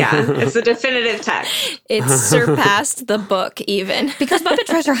 Yes. Yeah, it's the definitive text. It's surpassed the book even. Because Muppet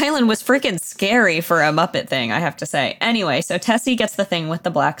Treasure Island was freaking scary for a Muppet thing, I have to say. Anyway, so Tessie gets the thing with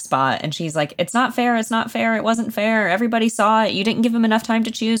the black spot and she's like, it's not fair, it wasn't fair. Everybody saw it. You didn't give him enough time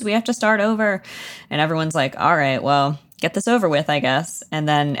to choose. We have to start over. And everyone's like, all right, well, get this over with, I guess. And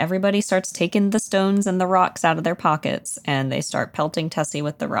then everybody starts taking the stones and the rocks out of their pockets and they start pelting Tessie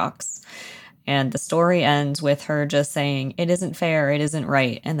with the rocks. And the story ends with her just saying, it isn't fair, it isn't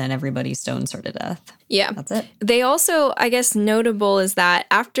right. And then everybody stones her to death. Yeah. That's it. They also, I guess, notable is that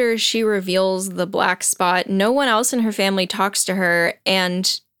after she reveals the black spot, no one else in her family talks to her.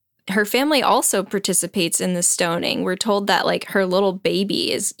 And her family also participates in the stoning. We're told that like her little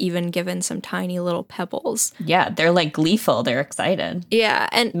baby is even given some tiny little pebbles. Yeah, they're like gleeful. They're excited. Yeah,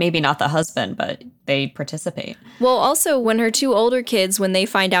 and Maybe not the husband, but they participate. well, also when her two older kids, when they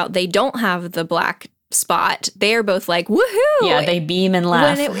find out they don't have the black spot, they are both like, woohoo! Yeah, they beam and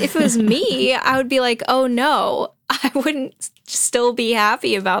laugh. If it was me, I would be like, oh no, I wouldn't still be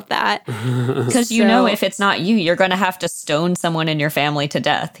happy about that. Because you know if it's not you, you're going to have to stone someone in your family to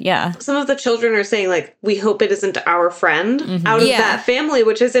death. Yeah. Some of the children are saying, like, we hope it isn't our friend out of that family,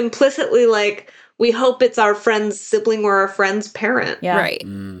 which is implicitly like, we hope it's our friend's sibling or our friend's parent. Yeah. Right.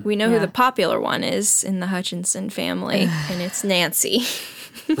 We know who the popular one is in the Hutchinson family, and it's Nancy.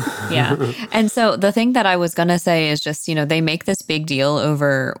 Yeah. And so the thing that I was going to say is just, you know, they make this big deal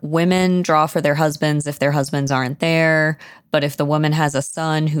over women draw for their husbands if their husbands aren't there. But if the woman has a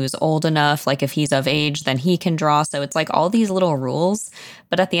son who's old enough, like if he's of age, then he can draw. So it's like all these little rules.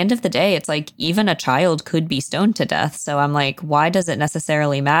 But at the end of the day, it's like even a child could be stoned to death. So I'm like, why does it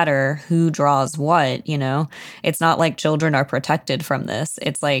necessarily matter who draws what? You know, it's not like children are protected from this.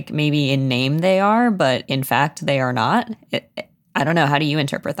 It's like maybe in name they are, but in fact they are not. I don't know. How do you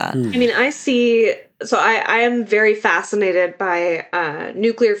interpret that? I mean, I am very fascinated by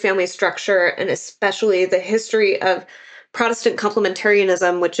nuclear family structure and especially the history of Protestant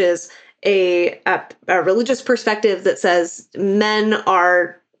complementarianism, which is a religious perspective that says men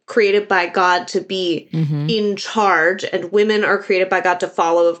are created by God to be in charge and women are created by God to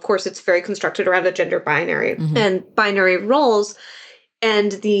follow. Of course, it's very constructed around a gender binary and binary roles.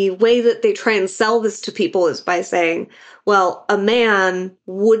 And the way that they try and sell this to people is by saying, well, a man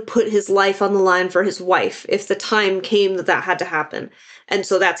would put his life on the line for his wife if the time came that had to happen. And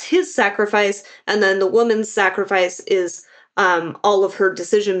so that's his sacrifice. And then the woman's sacrifice is all of her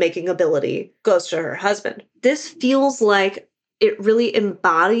decision-making ability goes to her husband. This feels like it really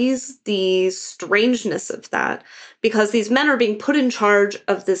embodies the strangeness of that because these men are being put in charge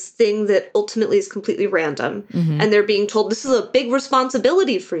of this thing that ultimately is completely random. And they're being told, this is a big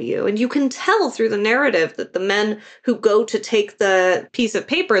responsibility for you. And you can tell through the narrative that the men who go to take the piece of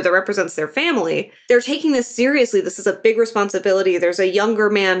paper that represents their family, they're taking this seriously. This is a big responsibility. There's a younger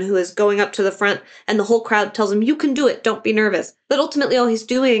man who is going up to the front and the whole crowd tells him, you can do it. Don't be nervous. But ultimately all he's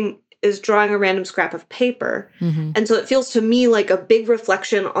doing is drawing a random scrap of paper. And so it feels to me like a big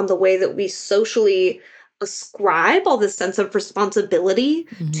reflection on the way that we socially ascribe all this sense of responsibility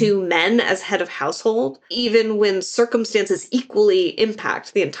to men as head of household, even when circumstances equally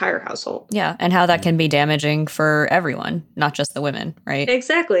impact the entire household. Yeah. And how that can be damaging for everyone, not just the women, right?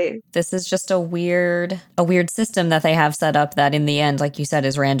 Exactly. This is just a weird system that they have set up that in the end, like you said,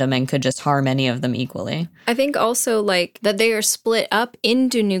 is random and could just harm any of them equally. I think also like that they are split up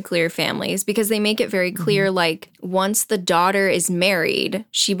into nuclear families because they make it very clear like once the daughter is married,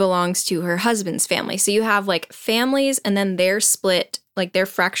 she belongs to her husband's family. So you have like families and then they're split, like they're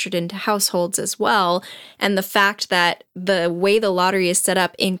fractured into households as well. And the fact that the way the lottery is set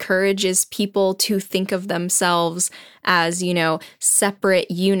up encourages people to think of themselves as, you know,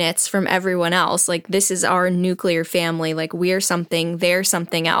 separate units from everyone else. Like this is our nuclear family. Like we're something, they're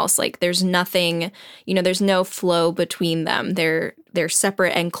something else. Like there's nothing, you know, there's no flow between them. They're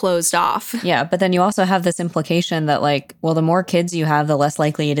separate and closed off. Yeah, but then you also have this implication that like, well, the more kids you have, the less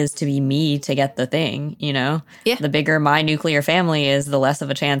likely it is to be me to get the thing, you know? Yeah. The bigger my nuclear family is, the less of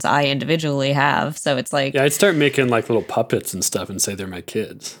a chance I individually have. So it's like... Yeah, I'd start making like little puppets and stuff and say they're my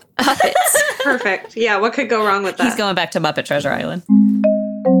kids. Puppets. Perfect. Yeah, what could go wrong with that? He's going back to Muppet Treasure Island.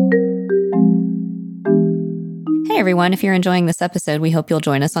 Hey everyone, if you're enjoying this episode, we hope you'll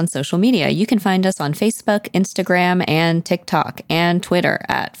join us on social media. You can find us on Facebook, Instagram, and TikTok, and Twitter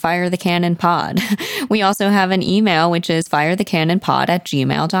at Fire the Cannon Pod. We also have an email, which is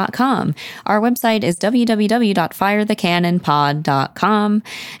firethecannonpod@gmail.com. Our website is www.firethecannonpod.com.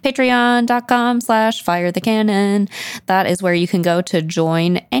 Patreon.com/firethecannon. That is where you can go to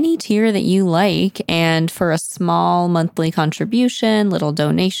join any tier that you like. And for a small monthly contribution, little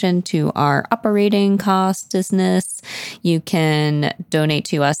donation to our operating cost business, you can donate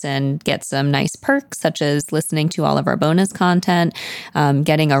to us and get some nice perks, such as listening to all of our bonus content,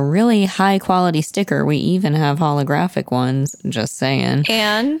 getting a really high quality sticker. We even have holographic ones, just saying.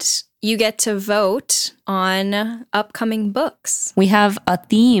 And you get to vote on upcoming books. We have a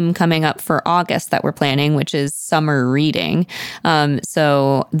theme coming up for August that we're planning, which is summer reading.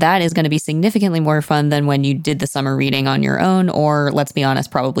 So that is going to be significantly more fun than when you did the summer reading on your own, or let's be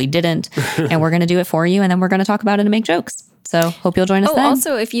honest, probably didn't. And we're going to do it for you, and then we're going to talk about it and make jokes. So hope you'll join us then.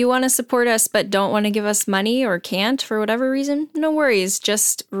 Also, if you want to support us but don't want to give us money or can't for whatever reason, no worries.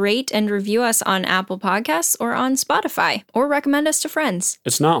 Just rate and review us on Apple Podcasts or on Spotify, or recommend us to friends.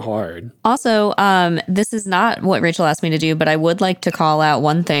 It's not hard. Also, this is not what Rachel asked me to do, but I would like to call out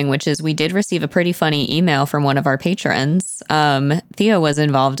one thing, which is we did receive a pretty funny email from one of our patrons. Theo was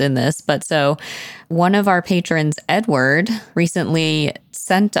involved in this, but so one of our patrons, Edward, recently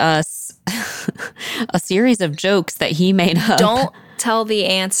sent us a series of jokes that he made up. Don't tell the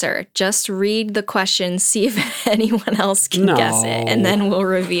answer. Just read the question, see if anyone else can guess it, and then we'll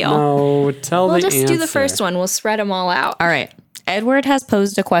reveal. No, tell the answer. We'll just do the first one. We'll spread them all out. All right. Edward has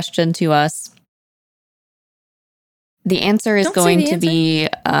posed a question to us. The answer is going to be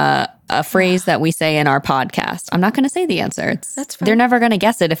a phrase that we say in our podcast. I'm not going to say the answer. That's fine. They're never going to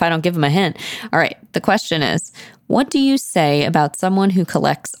guess it if I don't give them a hint. All right. The question is, what do you say about someone who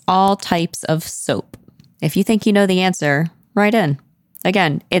collects all types of soap? If you think you know the answer, write in.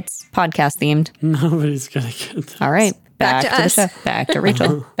 Again, it's podcast themed. Nobody's going to get that. All right. Back to the us. show. Back to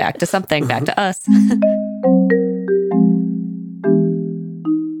Rachel. Back to something. Back to us.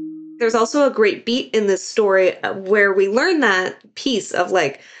 There's also a great beat in this story where we learn that piece of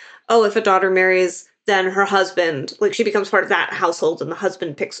like, oh, if a daughter marries, then her husband, like she becomes part of that household and the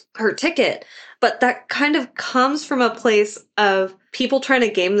husband picks her ticket. But that kind of comes from a place of people trying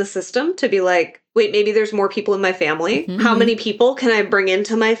to game the system to be like, wait, maybe there's more people in my family. Mm-hmm. How many people can I bring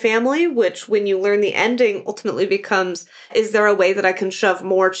into my family? Which, when you learn the ending, ultimately becomes, is there a way that I can shove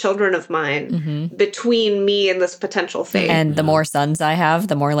more children of mine between me and this potential fate? And the more sons I have,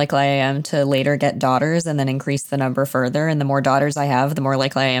 the more likely I am to later get daughters and then increase the number further. And the more daughters I have, the more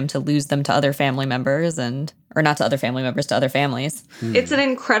likely I am to lose them to other family members or not to other family members, to other families. It's an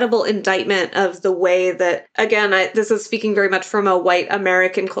incredible indictment of the way that, again, this is speaking very much from a white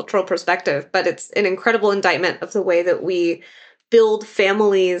American cultural perspective, but it's an incredible indictment of the way that we build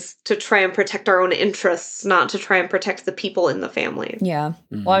families to try and protect our own interests, not to try and protect the people in the family. Yeah.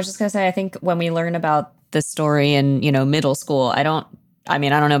 Well, I was just going to say, I think when we learn about this story in, middle school, I don't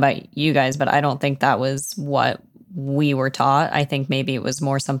know about you guys, but I don't think that was what we were taught. I think maybe it was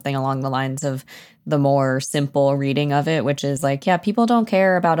more something along the lines of the more simple reading of it, which is like, yeah, people don't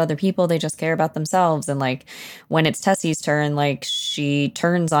care about other people. They just care about themselves. And like when it's Tessie's turn, like she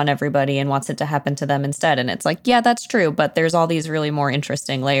turns on everybody and wants it to happen to them instead. And it's like, yeah, that's true. But there's all these really more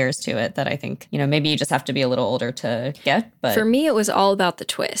interesting layers to it that I think, maybe you just have to be a little older to get. But for me, it was all about the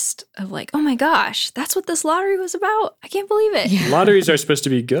twist of like, oh my gosh, that's what this lottery was about. I can't believe it. Yeah. Lotteries are supposed to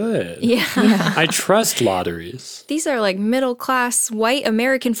be good. Yeah. I trust lotteries. These are like middle class white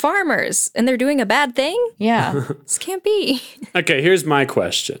American farmers and they're doing a bad thing? Yeah. This can't be. Okay, here's my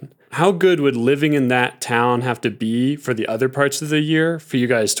question. How good would living in that town have to be for the other parts of the year for you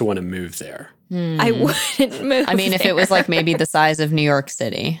guys to want to move there? I wouldn't move. I mean, if it was like maybe the size of New York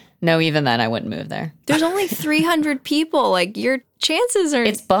City. No, even then I wouldn't move there. There's only 300 people. Like your chances are.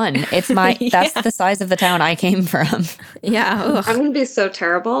 It's Bunn. It's that's the size of the town I came from. Yeah. Ugh. I'm going to be so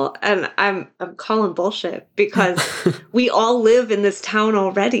terrible, and I'm calling bullshit because we all live in this town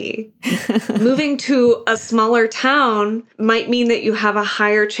already. Moving to a smaller town might mean that you have a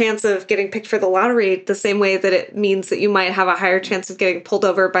higher chance of getting picked for the lottery, the same way that it means that you might have a higher chance of getting pulled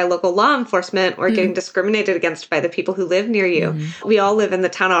over by local law enforcement or getting discriminated against by the people who live near you. We all live in the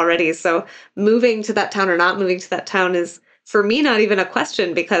town already, so moving to that town or not moving to that town is, for me, not even a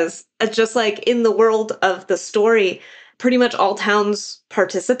question, because just like in the world of the story, pretty much all towns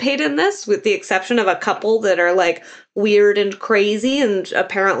participate in this, with the exception of a couple that are like weird and crazy and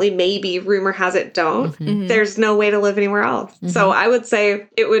apparently maybe rumor has it don't. There's no way to live anywhere else. So I would say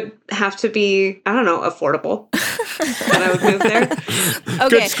it would have to be, I don't know, affordable. And I would move there. Okay.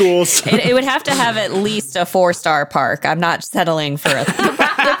 Good schools. It would have to have at least a 4-star park. I'm not settling for a...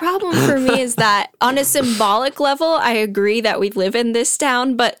 The problem for me is that on a symbolic level, I agree that we live in this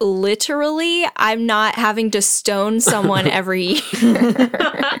town, but literally, I'm not having to stone someone every year.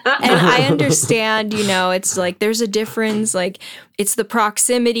 And I understand, it's like there's a difference. Like it's the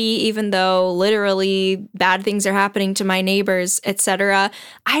proximity, even though literally bad things are happening to my neighbors, etc.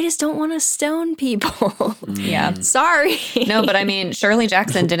 I just don't want to stone people. Yeah. Sorry. No, but I mean, Shirley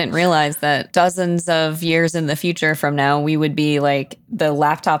Jackson didn't realize that dozens of years in the future from now, we would be like, the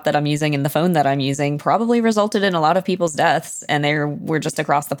laptop that I'm using and the phone that I'm using probably resulted in a lot of people's deaths, and they were just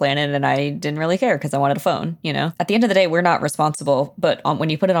across the planet, and I didn't really care because I wanted a phone, At the end of the day, we're not responsible, but when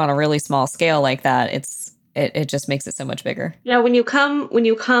you put it on a really small scale like that, it just makes it so much bigger. Yeah, when you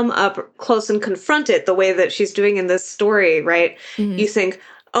come up close and confront it the way that she's doing in this story, right? You think,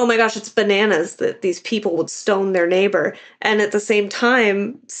 oh my gosh, it's bananas that these people would stone their neighbor. And at the same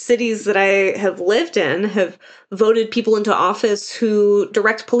time, cities that I have lived in have voted people into office who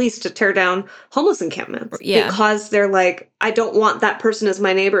direct police to tear down homeless encampments. Yeah. Because they're like, I don't want that person as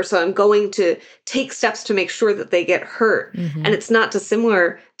my neighbor, so I'm going to take steps to make sure that they get hurt. And it's not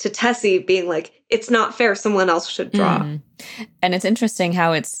dissimilar to Tessie being like, it's not fair, someone else should draw. And it's interesting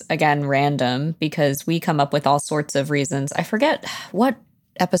how it's, again, random, because we come up with all sorts of reasons. I forget what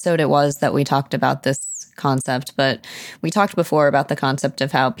episode it was that we talked about this concept, but we talked before about the concept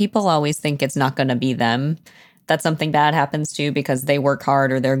of how people always think it's not going to be them that something bad happens to because they work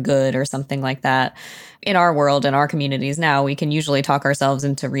hard or they're good or something like that. In our world, in our communities now, we can usually talk ourselves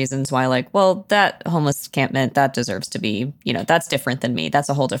into reasons why, like, well, that homeless encampment, that deserves to be, that's different than me. That's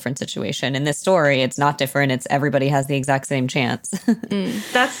a whole different situation. In this story, it's not different. It's everybody has the exact same chance.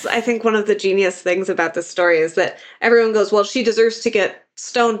 That's, I think, one of the genius things about this story is that everyone goes, well, she deserves to get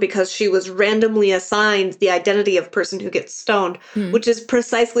stoned because she was randomly assigned the identity of person who gets stoned, which is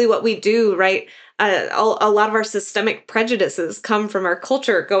precisely what we do, right? A lot of our systemic prejudices come from our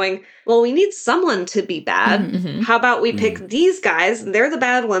culture going, well, we need someone to be bad. How about we pick these guys, and they're the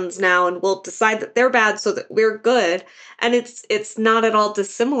bad ones now, and we'll decide that they're bad so that we're good. And it's not at all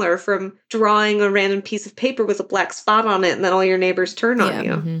dissimilar from drawing a random piece of paper with a black spot on it, and then all your neighbors turn on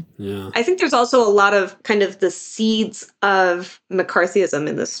you. Yeah. I think there's also a lot of kind of the seeds of McCarthyism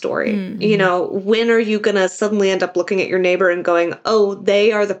in this story. When are you going to suddenly end up looking at your neighbor and going, oh,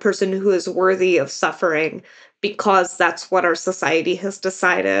 they are the person who is worthy of suffering because that's what our society has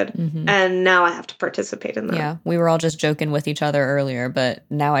decided. And now I have to participate in that. Yeah, we were all just joking with each other earlier, but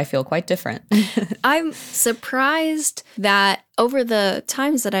now I feel quite different. I'm surprised that over the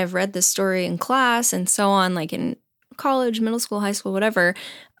times that I've read this story in class and so on, like in college, middle school, high school, whatever,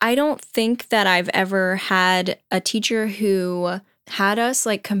 I don't think that I've ever had a teacher who had us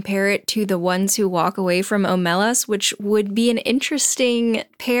like compare it to The Ones Who Walk Away from Omelas, which would be an interesting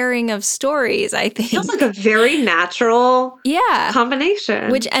pairing of stories, I think. Feels like a very natural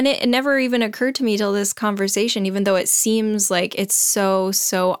combination. And it never even occurred to me till this conversation, even though it seems like it's so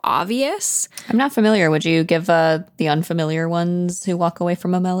obvious. I'm not familiar. Would you give the unfamiliar Ones Who Walk Away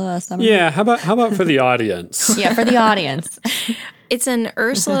from Omela a summary? Yeah, how about for the audience? Yeah, for the audience. It's an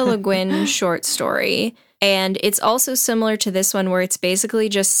Ursula Le Guin short story. And it's also similar to this one where it's basically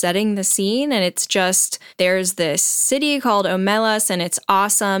just setting the scene, and it's just there's this city called Omelas and it's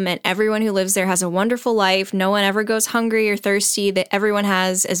awesome and everyone who lives there has a wonderful life. No one ever goes hungry or thirsty. That everyone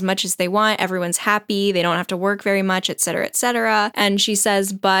has as much as they want. Everyone's happy. They don't have to work very much, et cetera, et cetera. And she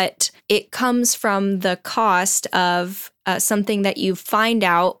says, but it comes from the cost of something that you find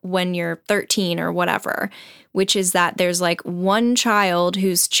out when you're 13 or whatever, which is that there's like one child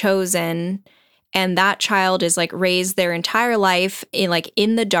who's chosen. And that child is like raised their entire life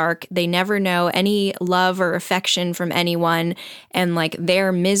in the dark. They never know any love or affection from anyone. And like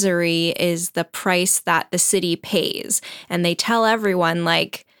their misery is the price that the city pays. And they tell everyone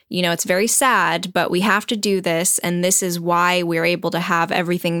like, it's very sad, but we have to do this. And this is why we're able to have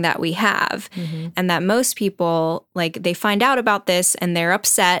everything that we have. And that most people, like, they find out about this and they're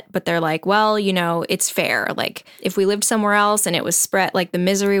upset, but they're like, well, it's fair. Like, if we lived somewhere else and it was spread, like the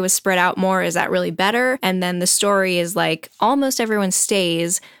misery was spread out more, is that really better? And then the story is like, almost everyone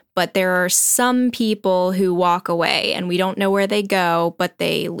stays, but there are some people who walk away and we don't know where they go, but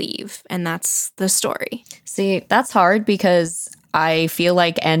they leave. And that's the story. See, that's hard because I feel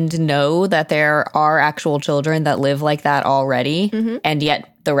like and know that there are actual children that live like that already, and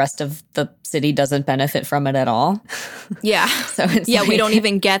yet the rest of the city doesn't benefit from it at all. Yeah. So it's we don't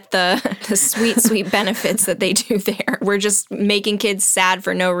even get the sweet benefits that they do there. We're just making kids sad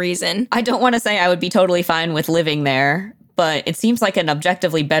for no reason. I don't want to say I would be totally fine with living there, but it seems like an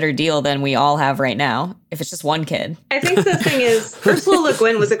objectively better deal than we all have right now, if it's just one kid. I think the thing is, Ursula Le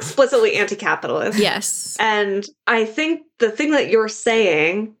Guin was explicitly anti-capitalist. Yes. And I think the thing that you're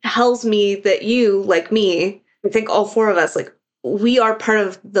saying tells me that you, like me, I think all four of us, like, we are part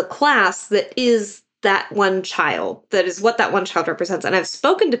of the class that is that one child. That is what that one child represents. And I've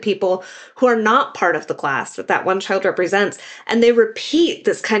spoken to people who are not part of the class that one child represents. And they repeat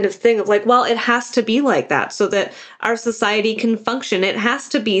this kind of thing of like, well, it has to be like that so that our society can function. It has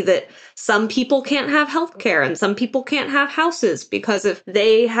to be that some people can't have healthcare and some people can't have houses, because if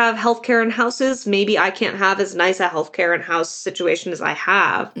they have healthcare and houses, maybe I can't have as nice a healthcare and house situation as I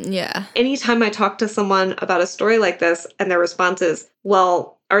have. Yeah. Anytime I talk to someone about a story like this and their response is,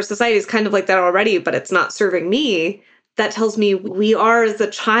 well, our society is kind of like that already, but it's not serving me, that tells me we are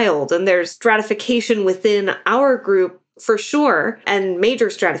the child, and there's stratification within our group for sure, and major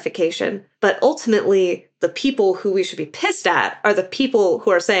stratification. But ultimately, the people who we should be pissed at are the people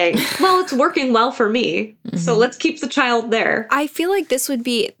who are saying, well, it's working well for me, so let's keep the child there. I feel like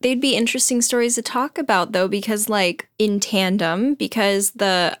they'd be interesting stories to talk about, though, because like in tandem, because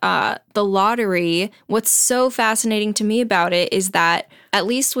the lottery, what's so fascinating to me about it is that at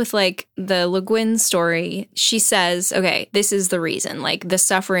least with like the Le Guin story, she says, okay, this is the reason, like the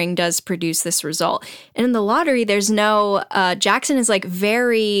suffering does produce this result. And in the lottery, there's no, Jackson is like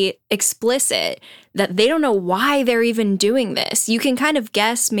very explicit that they don't know why they're even doing this. You can kind of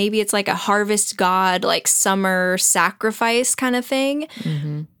guess maybe it's like a harvest god, like summer sacrifice kind of thing.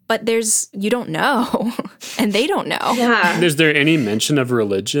 But you don't know, and they don't know. Yeah. Is there any mention of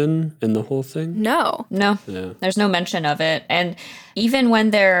religion in the whole thing? No. No, there's no mention of it. And even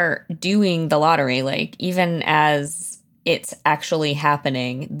when they're doing the lottery, like even as it's actually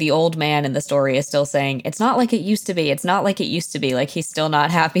happening, the old man in the story is still saying, it's not like it used to be. It's not like it used to be. Like he's still not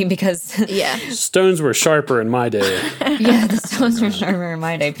happy because Yeah. Stones were sharper in my day. yeah, the stones were sharper in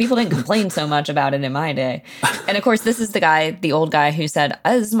my day. People didn't complain so much about it in my day. And of course, this is the old guy who said,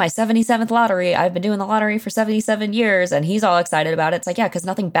 oh, this is my 77th lottery. I've been doing the lottery for 77 years. And he's all excited about it. It's like, yeah, because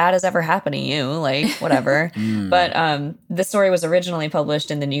nothing bad has ever happened to you. Like, whatever. But this story was originally published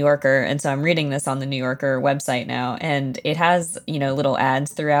in the New Yorker. And so I'm reading this on the New Yorker website now. And it has, little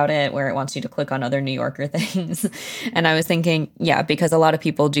ads throughout it where it wants you to click on other New Yorker things. And I was thinking, yeah, because a lot of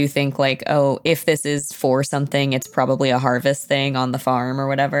people do think like, oh, if this is for something, it's probably a harvest thing on the farm or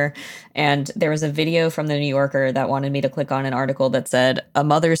whatever. And there was a video from the New Yorker that wanted me to click on an article that said, a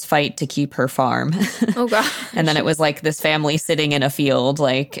mother's fight to keep her farm. Oh, God. And then it was like this family sitting in a field,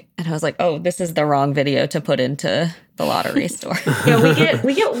 like, and I was like, oh, this is the wrong video to put into the lottery store. Yeah,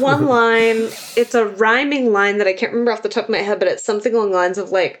 we get one line. It's a rhyming line that I can't remember off the top of my head, but it's something along the lines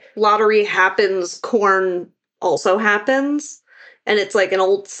of like, lottery happens, corn also happens. And it's like an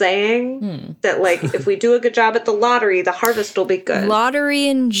old saying that like, if we do a good job at the lottery, the harvest will be good. Lottery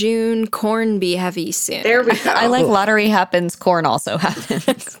in June, corn be heavy soon. There we go. I like lottery happens, corn also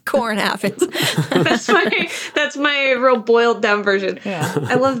happens. Corn happens. That's my real boiled down version. Yeah.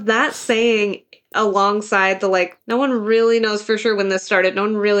 I love that saying alongside the like, no one really knows for sure when this started. No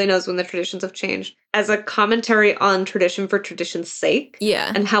one really knows when the traditions have changed, as a commentary on tradition for tradition's sake.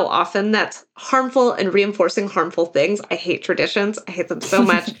 Yeah. And how often that's harmful and reinforcing harmful things. I hate traditions. I hate them so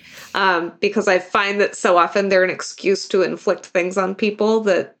much because I find that so often they're an excuse to inflict things on people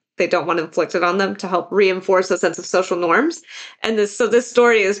that they don't want inflicted on them to help reinforce a sense of social norms. And this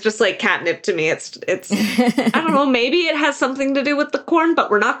story is just like catnip to me. It's I don't know, maybe it has something to do with the corn,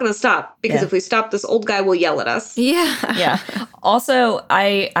 but we're not going to stop because if we stop, this old guy will yell at us. Yeah. Yeah. Also,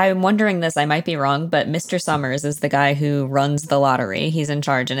 I'm wondering this, I might be wrong, but Mr. Summers is the guy who runs the lottery. He's in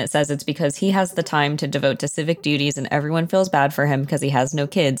charge, and it says it's because he has the time to devote to civic duties and everyone feels bad for him because he has no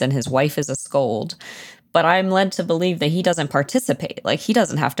kids and his wife is a scold. But I'm led to believe that he doesn't participate. Like, he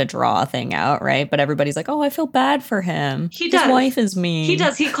doesn't have to draw a thing out, right? But everybody's like, oh, I feel bad for him. He does. His wife is mean. He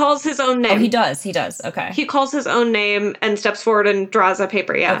does. He calls his own name. Oh, he does. He does. Okay. He calls his own name and steps forward and draws a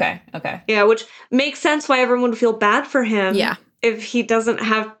paper. Yeah. Okay. Yeah, which makes sense why everyone would feel bad for him. Yeah. If he doesn't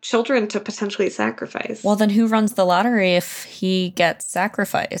have children to potentially sacrifice. Well, then who runs the lottery if he gets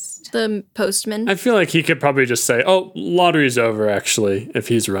sacrificed? The postman. I feel like he could probably just say, oh, lottery's over, actually, if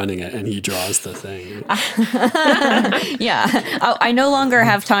he's running it and he draws the thing. Yeah. I no longer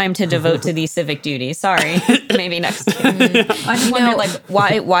have time to devote to these civic duties. Sorry. Maybe next year. I just wonder, like,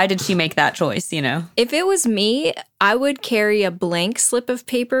 why did she make that choice, If it was me, I would carry a blank slip of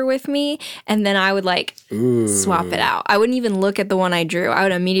paper with me, and then I would swap it out. I wouldn't even look at the one I drew. I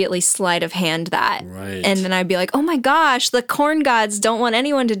would immediately sleight of hand that. Right. And then I'd be like, oh my gosh, the corn gods don't want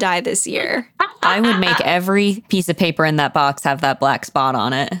anyone to die this year. I would make every piece of paper in that box have that black spot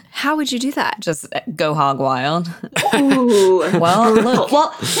on it. How would you do that? Just go hog wild. Ooh. Well, look.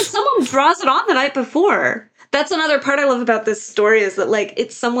 Well, someone draws it on the night before. That's another part I love about this story is that, like,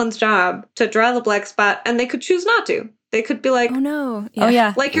 it's someone's job to draw the black spot, and they could choose not to. They could be like, Oh, no. Oh,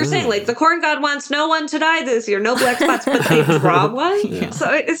 yeah. like you're saying, like, the corn god wants no one to die this year, no black spots, but they draw one. Yeah. So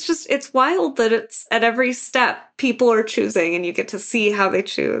it's wild that it's at every step people are choosing, and you get to see how they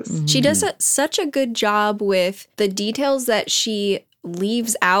choose. She does such a good job with the details that she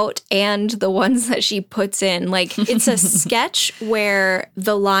leaves out and the ones that she puts in. Like, it's a sketch where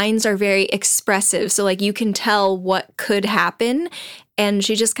the lines are very expressive. So, like, you can tell what could happen. And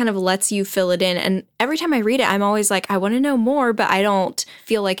she just kind of lets you fill it in. And every time I read it, I'm always like, I want to know more, but I don't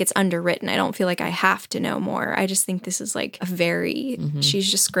feel like it's underwritten. I don't feel like I have to know more. I just think this is like a very,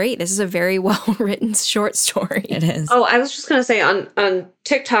 she's just great. This is a very well-written short story. It is. Oh, I was just going to say on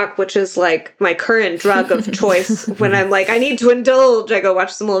TikTok, which is like my current drug of choice when I'm like, I need to indulge, I go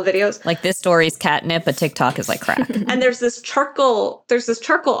watch some little videos. Like this story's catnip, but TikTok is like crack. And there's this charcoal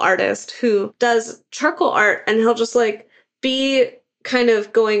artist who does charcoal art, and he'll just like be kind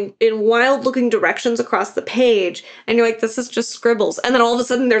of going in wild looking directions across the page, and you're like, this is just scribbles, and then all of a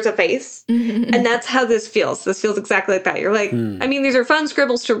sudden there's a face. And that's how this feels exactly like that. You're like, I mean, these are fun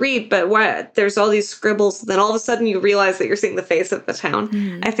scribbles to read, but what, there's all these scribbles, and then all of a sudden you realize that you're seeing the face of the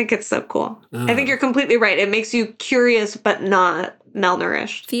town. I think it's so cool. I think you're completely right. It makes you curious but not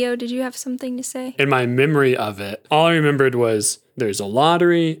malnourished. Theo, did you have something to say? In my memory of it, all I remembered was there's a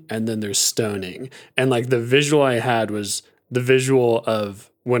lottery and then there's stoning. And like the visual I had was the visual of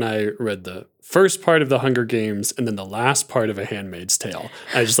when I read the first part of the Hunger Games and then the last part of A Handmaid's Tale.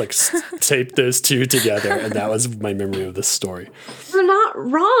 I just like taped those two together, and that was my memory of this story. You're not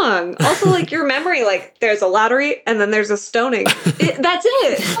wrong. Also, like your memory, like there's a lottery and then there's a stoning. That's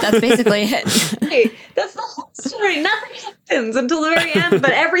it. That's basically it. Hey, that's the whole story. Nothing happens until the very end,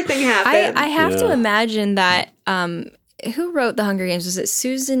 but everything happens. I have to imagine that, who wrote The Hunger Games? Was it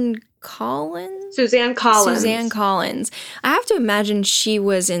Suzanne Collins? Suzanne Collins. I have to imagine she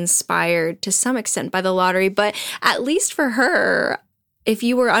was inspired to some extent by the lottery, but at least for her, if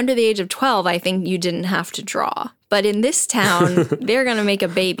you were under the age of 12, I think you didn't have to draw. But in this town, they're going to make a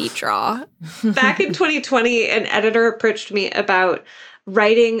baby draw. Back in 2020, an editor approached me about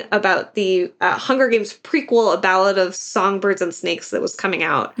writing about the Hunger Games prequel, A Ballad of Songbirds and Snakes, that was coming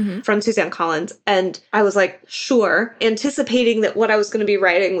out from Suzanne Collins. And I was like, sure, anticipating that what I was going to be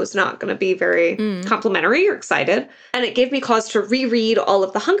writing was not going to be very complimentary or excited. And it gave me cause to reread all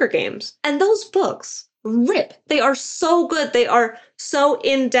of the Hunger Games. And those books rip. They are so good. They are so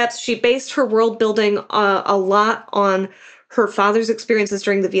in-depth. She based her world building a lot on her father's experiences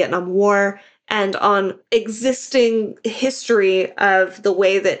during the Vietnam War and on existing history of the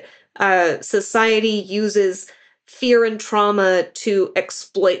way that society uses fear and trauma to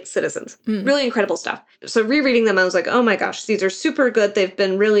exploit citizens. Really incredible stuff. So rereading them, I was like, oh my gosh, these are super good. They've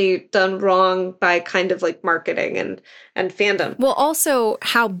been really done wrong by kind of like marketing and fandom. Well, also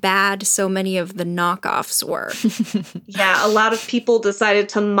how bad so many of the knockoffs were. Yeah, a lot of people decided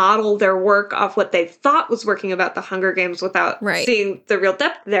to model their work off what they thought was working about the Hunger Games without seeing the real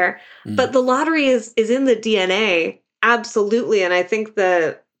depth there. But the lottery is in the DNA, absolutely. And I think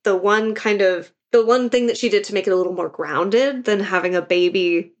the one thing that she did to make it a little more grounded than having a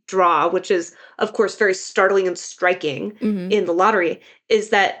baby draw, which is, of course, very startling and striking in the lottery, is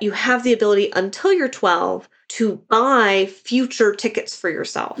that you have the ability until you're 12 to buy future tickets for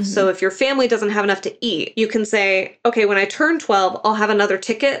yourself. So if your family doesn't have enough to eat, you can say, okay, when I turn 12, I'll have another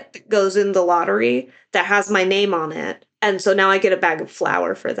ticket that goes in the lottery that has my name on it. And so now I get a bag of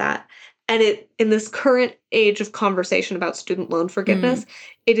flour for that. And in this current age of conversation about student loan forgiveness,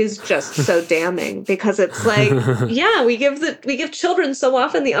 it is just so damning, because it's like, yeah, we give children so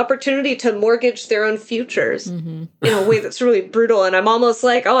often the opportunity to mortgage their own futures in a way that's really brutal. And I'm almost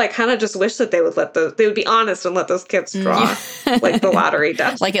like, oh, I kind of just wish that they would be honest and let those kids draw like the lottery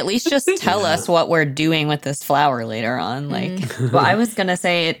does. Like, at least just tell us what we're doing with this flower later on. Like, well, I was going to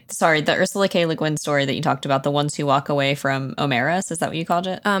say, the Ursula K. Le Guin story that you talked about, the ones who walk away from Omelas, is that what you called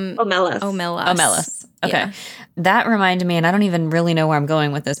it? Omelas. Okay. Yeah. That reminded me, and I don't even really know where I'm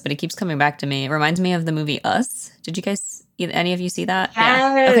going with this, but it keeps coming back to me. It reminds me of the movie Us. Did you guys, any of you see that?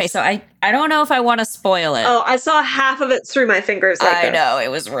 Yes. Yeah. Okay, so I don't know if I want to spoil it. Oh, I saw half of it through my fingers. I know, it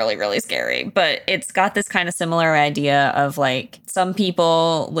was really, really scary. But it's got this kind of similar idea of like, some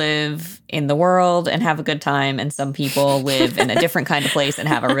people live in the world and have a good time, and some people live in a different kind of place and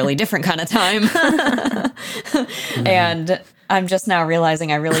have a really different kind of time. And I'm just now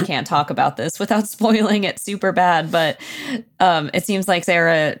realizing I really can't talk about this without spoiling it super bad. But it seems like,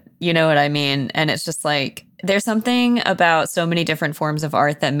 Sarah, you know what I mean. And it's just like, there's something about so many different forms of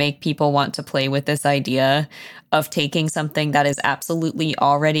art that make people want to play with this idea of taking something that is absolutely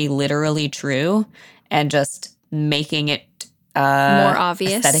already literally true and just making it more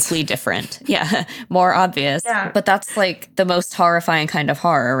obvious, aesthetically different. Yeah, more obvious. Yeah. But that's like the most horrifying kind of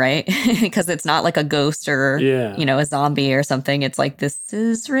horror, right? Because it's not like a ghost or, a zombie or something. It's like, this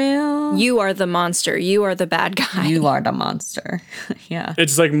is real. You are the monster. You are the bad guy. You are the monster. Yeah.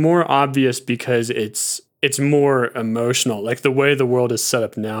 It's like more obvious because it's more emotional. Like the way the world is set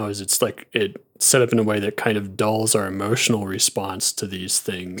up now is it's like it set up in a way that kind of dulls our emotional response to these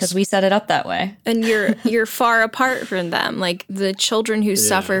things. Because we set it up that way. And you're far apart from them. Like the children who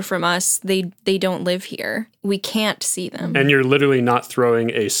suffer from us, they don't live here. We can't see them. And you're literally not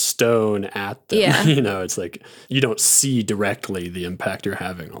throwing a stone at them. Yeah. It's like you don't see directly the impact you're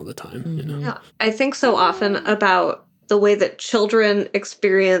having all the time. Yeah. I think so often about the way that children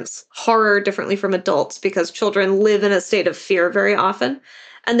experience horror differently from adults because children live in a state of fear very often.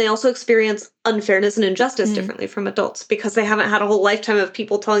 And they also experience unfairness and injustice differently from adults because they haven't had a whole lifetime of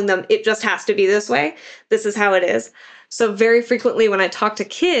people telling them it just has to be this way. This is how it is. So very frequently when I talk to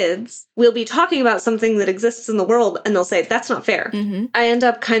kids, we'll be talking about something that exists in the world and they'll say, that's not fair. I end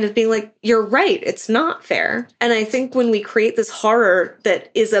up kind of being like, you're right, it's not fair. And I think when we create this horror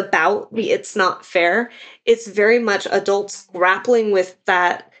that is about the it's not fair, it's very much adults grappling with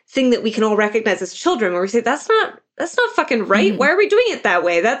that thing that we can all recognize as children where we say, that's not fucking right. Why are we doing it that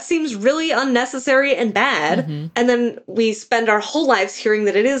way? That seems really unnecessary and bad. And then we spend our whole lives hearing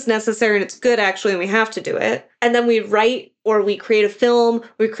that it is necessary and it's good actually, and we have to do it. And then we write or we create a film,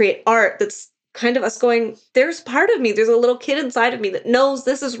 we create art that's kind of us going, there's part of me, there's a little kid inside of me that knows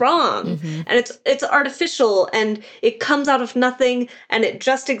this is wrong. And it's artificial and it comes out of nothing and it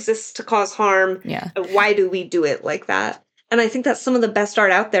just exists to cause harm. Yeah. Why do we do it like that? And I think that's some of the best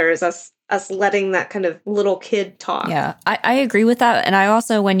art out there is us letting that kind of little kid talk. Yeah, I agree with that. And I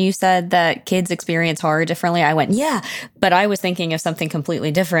also, when you said that kids experience horror differently, I went, yeah. But I was thinking of something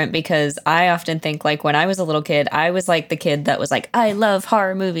completely different because I often think like when I was a little kid, I was like the kid that was like, I love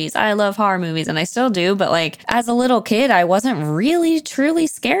horror movies. I love horror movies. And I still do. But like as a little kid, I wasn't really truly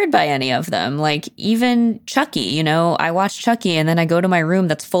scared by any of them. Like even Chucky, I watched Chucky and then I go to my room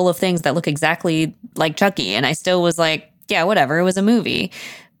that's full of things that look exactly like Chucky. And I still was like, yeah, whatever. It was a movie.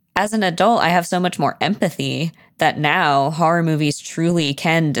 As an adult, I have so much more empathy that now horror movies truly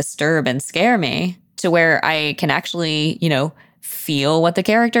can disturb and scare me to where I can actually, feel what the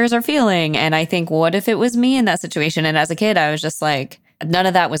characters are feeling. And I think, what if it was me in that situation? And as a kid, I was just like, none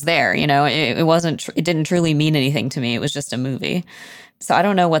of that was there. It didn't truly mean anything to me. It was just a movie. So I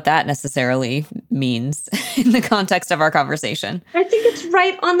don't know what that necessarily means in the context of our conversation. I think it's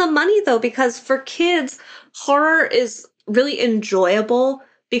right on the money, though, because for kids, horror is really enjoyable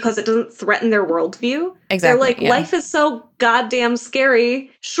because it doesn't threaten their worldview. Exactly. They're like, life is so goddamn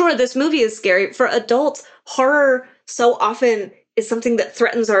scary. Sure, this movie is scary. For adults, horror so often is something that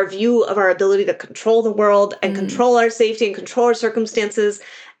threatens our view of our ability to control the world and control our safety and control our circumstances.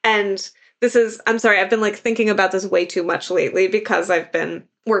 And I'm sorry, I've been like thinking about this way too much lately because I've been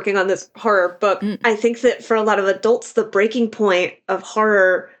working on this horror book. I think that for a lot of adults, the breaking point of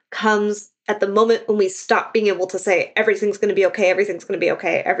horror comes at the moment when we stop being able to say, everything's going to be okay, everything's going to be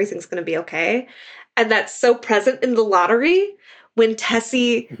okay, everything's going to be okay. And that's so present in The Lottery when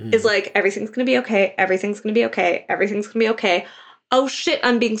Tessie is like, everything's going to be okay, everything's going to be okay, everything's going to be okay. Oh shit,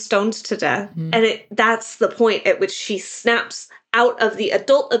 I'm being stoned to death. And that's the point at which she snaps out of the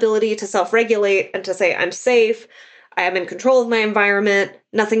adult ability to self-regulate and to say, I'm safe, I am in control of my environment,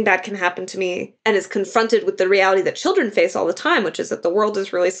 nothing bad can happen to me, and is confronted with the reality that children face all the time, which is that the world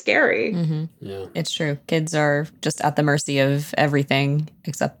is really scary. Yeah, it's true. Kids are just at the mercy of everything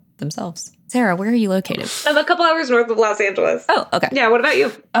except themselves. Sarah, where are you located? I'm a couple hours north of Los Angeles. Oh, okay. Yeah, what about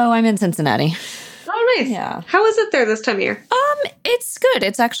you? Oh, I'm in Cincinnati. Oh, nice. Yeah. How is it there this time of year? It's good.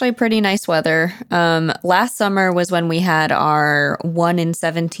 It's actually pretty nice weather. Last summer was when we had our 1 in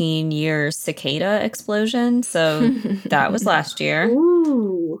 17 years cicada explosion. So that was last year.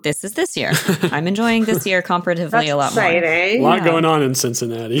 Ooh. This is this year. I'm enjoying this year comparatively a lot more. Exciting. A lot going on in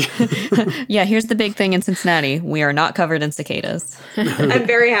Cincinnati. Yeah, here's the big thing in Cincinnati. We are not covered in cicadas. I'm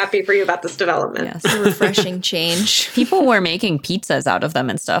very happy for you about this development. Yes. A refreshing change. People were making pizzas out of them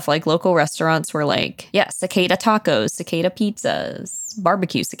and stuff. Like local restaurants were like, yeah, cicada tacos, cicada pizzas,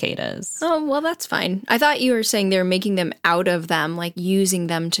 barbecue cicadas. Oh, well, that's fine. I thought you were saying they were making them out of them, like using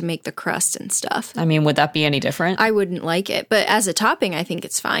them to make the crust and stuff. I mean, would that be any different? I wouldn't like it, but as a topping, I think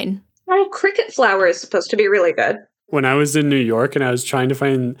it's fine. Oh, cricket flour is supposed to be really good. When I was in New York and I was trying to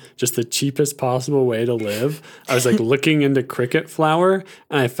find just the cheapest possible way to live, I was like looking into cricket flour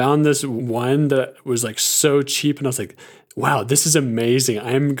and I found this one that was like so cheap and I was like, wow, this is amazing.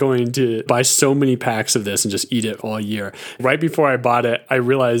 I'm going to buy so many packs of this and just eat it all year. Right before I bought it, I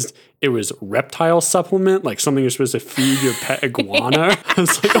realized it was reptile supplement, like something you're supposed to feed your pet iguana. I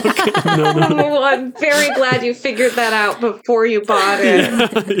was like, okay, no. Oh, I'm very glad you figured that out before you bought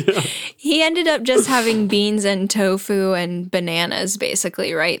it. Yeah. He ended up just having beans and tofu and bananas,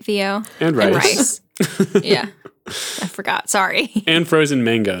 basically, right, Theo? And rice. Yeah. I forgot. Sorry. And frozen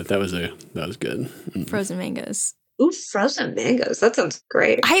mango. That was good. Frozen mangoes. Ooh, frozen mangoes. That sounds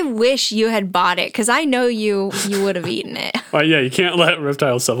great. I wish you had bought it because I know you would have eaten it. Well, yeah, you can't let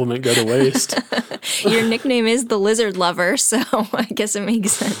Reptile Supplement go to waste. Your nickname is the Lizard Lover, so I guess it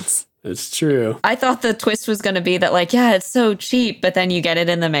makes sense. It's true. I thought the twist was going to be that, like, yeah, it's so cheap, but then you get it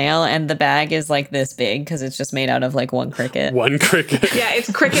in the mail and the bag is like this big because it's just made out of like one cricket. One cricket. Yeah,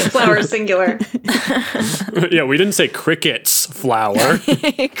 it's cricket flour singular. Yeah, we didn't say crickets flour.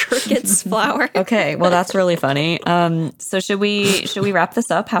 Cricket's flour. Okay, well, that's really funny. So should we wrap this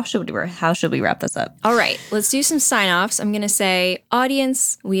up? How should we wrap this up? All right, let's do some sign-offs. I'm going to say,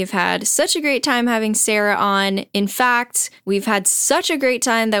 audience, we have had such a great time having Sarah on. In fact, we've had such a great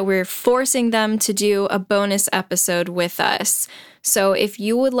time that we're forcing them to do a bonus episode with us. So if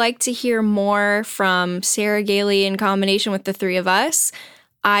you would like to hear more from Sarah Gailey in combination with the three of us,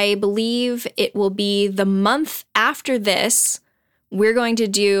 I believe it will be the month after this. We're going to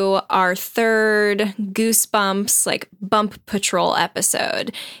do our third Goosebumps, like Bump Patrol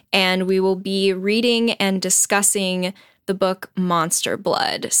episode. And we will be reading and discussing the book Monster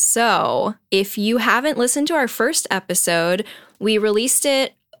Blood. So if you haven't listened to our first episode, we released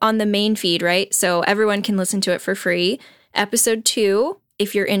it on the main feed, right? So everyone can listen to it for free. Episode 2,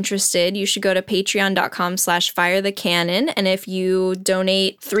 if you're interested, you should go to patreon.com/firethecannon. And if you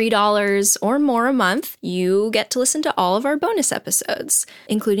donate $3 or more a month, you get to listen to all of our bonus episodes,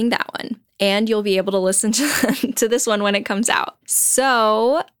 including that one. And you'll be able to listen to this one when it comes out.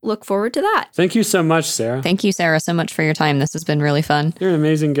 So look forward to that. Thank you so much, Sarah. Thank you, Sarah, so much for your time. This has been really fun. You're an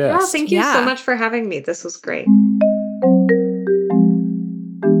amazing guest. Well, thank you Yeah. so much for having me. This was great.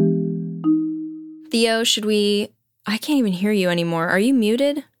 Theo, I can't even hear you anymore. Are you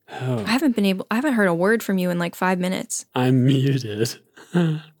muted? Oh, I haven't heard a word from you in like 5 minutes. I'm muted.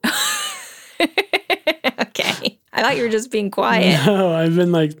 Okay. I thought you were just being quiet. No, I've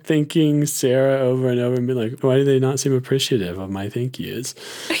been like thanking Sarah over and over and been like, why do they not seem appreciative of my thank yous?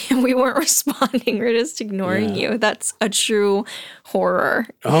 We weren't responding. We're just ignoring you. That's a true horror.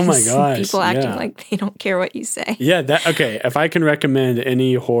 Oh my gosh. People acting yeah. like they don't care what you say. Yeah, okay. If I can recommend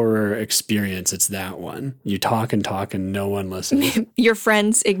any horror experience, it's that one. You talk and no one listens. Your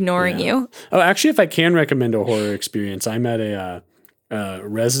friends ignoring you. Oh, actually, if I can recommend a horror experience, I'm at a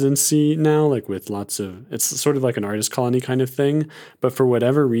residency now, like with it's sort of like an artist colony kind of thing. But for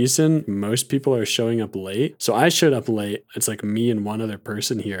whatever reason, most people are showing up late. So I showed up late. It's like me and one other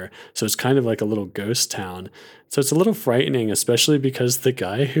person here. So it's kind of like a little ghost town. So it's a little frightening, especially because the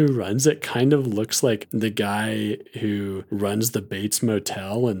guy who runs it kind of looks like the guy who runs the Bates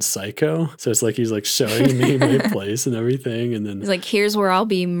Motel in Psycho. So it's like he's like showing me my place and everything. And then He's like, here's where I'll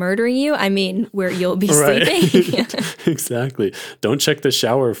be murdering you. I mean, where you'll be sleeping. Exactly. Don't check the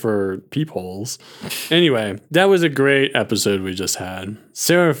shower for peepholes. Anyway, that was a great episode we just had.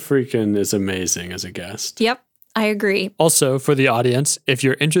 Sarah freaking is amazing as a guest. Yep, I agree. Also, for the audience, if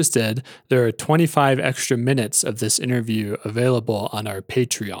you're interested, there are 25 extra minutes of this interview available on our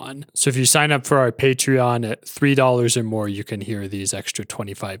Patreon. So if you sign up for our Patreon at $3 or more, you can hear these extra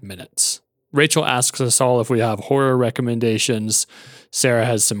 25 minutes. Rachel asks us all if we have horror recommendations. Sarah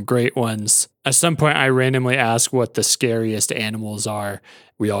has some great ones. At some point, I randomly ask what the scariest animals are.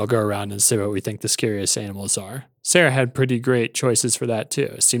 We all go around and say what we think the scariest animals are. Sarah had pretty great choices for that too.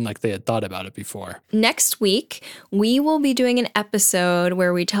 It seemed like they had thought about it before. Next week, we will be doing an episode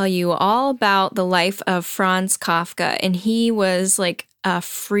where we tell you all about the life of Franz Kafka, and he was like a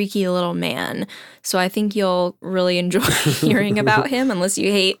freaky little man. So I think you'll really enjoy hearing about him. Unless you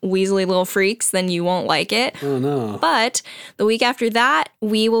hate Weasley little freaks, then you won't like it. Oh no. But the week after that,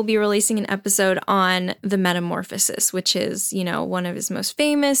 we will be releasing an episode on The Metamorphosis, which is, you know, one of his most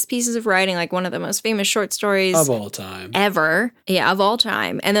famous pieces of writing, like one of the most famous short stories Of all time. ever. Yeah, of all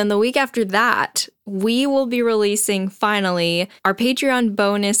time. And then the week after that, we will be releasing finally our Patreon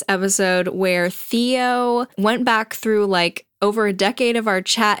bonus episode where Theo went back through like over a decade of our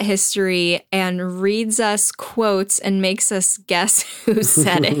chat history and reads us quotes and makes us guess who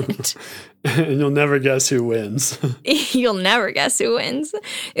said it. And you'll never guess who wins. You'll never guess who wins.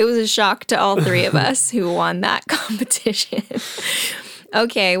 It was a shock to all three of us who won that competition.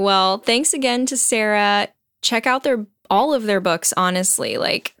 Okay, well, thanks again to Sarah. Check out all of their books, honestly.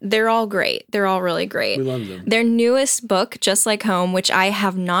 Like, they're all great. They're all really great. We love them. Their newest book, Just Like Home, which I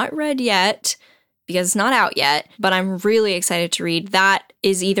have not read yet because it's not out yet, but I'm really excited to read. That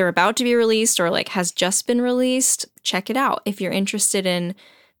is either about to be released or like has just been released. Check it out if you're interested in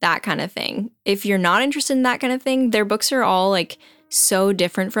that kind of thing. If you're not interested in that kind of thing, their books are all like so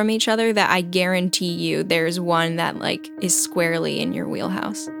different from each other that I guarantee you there's one that like is squarely in your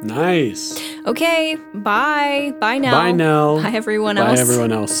wheelhouse. Nice. Okay, bye. Bye, Nell. Bye, Nell. Bye, everyone Bye, else.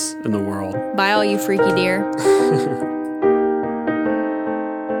 everyone else in the world. Bye, all you freaky deer.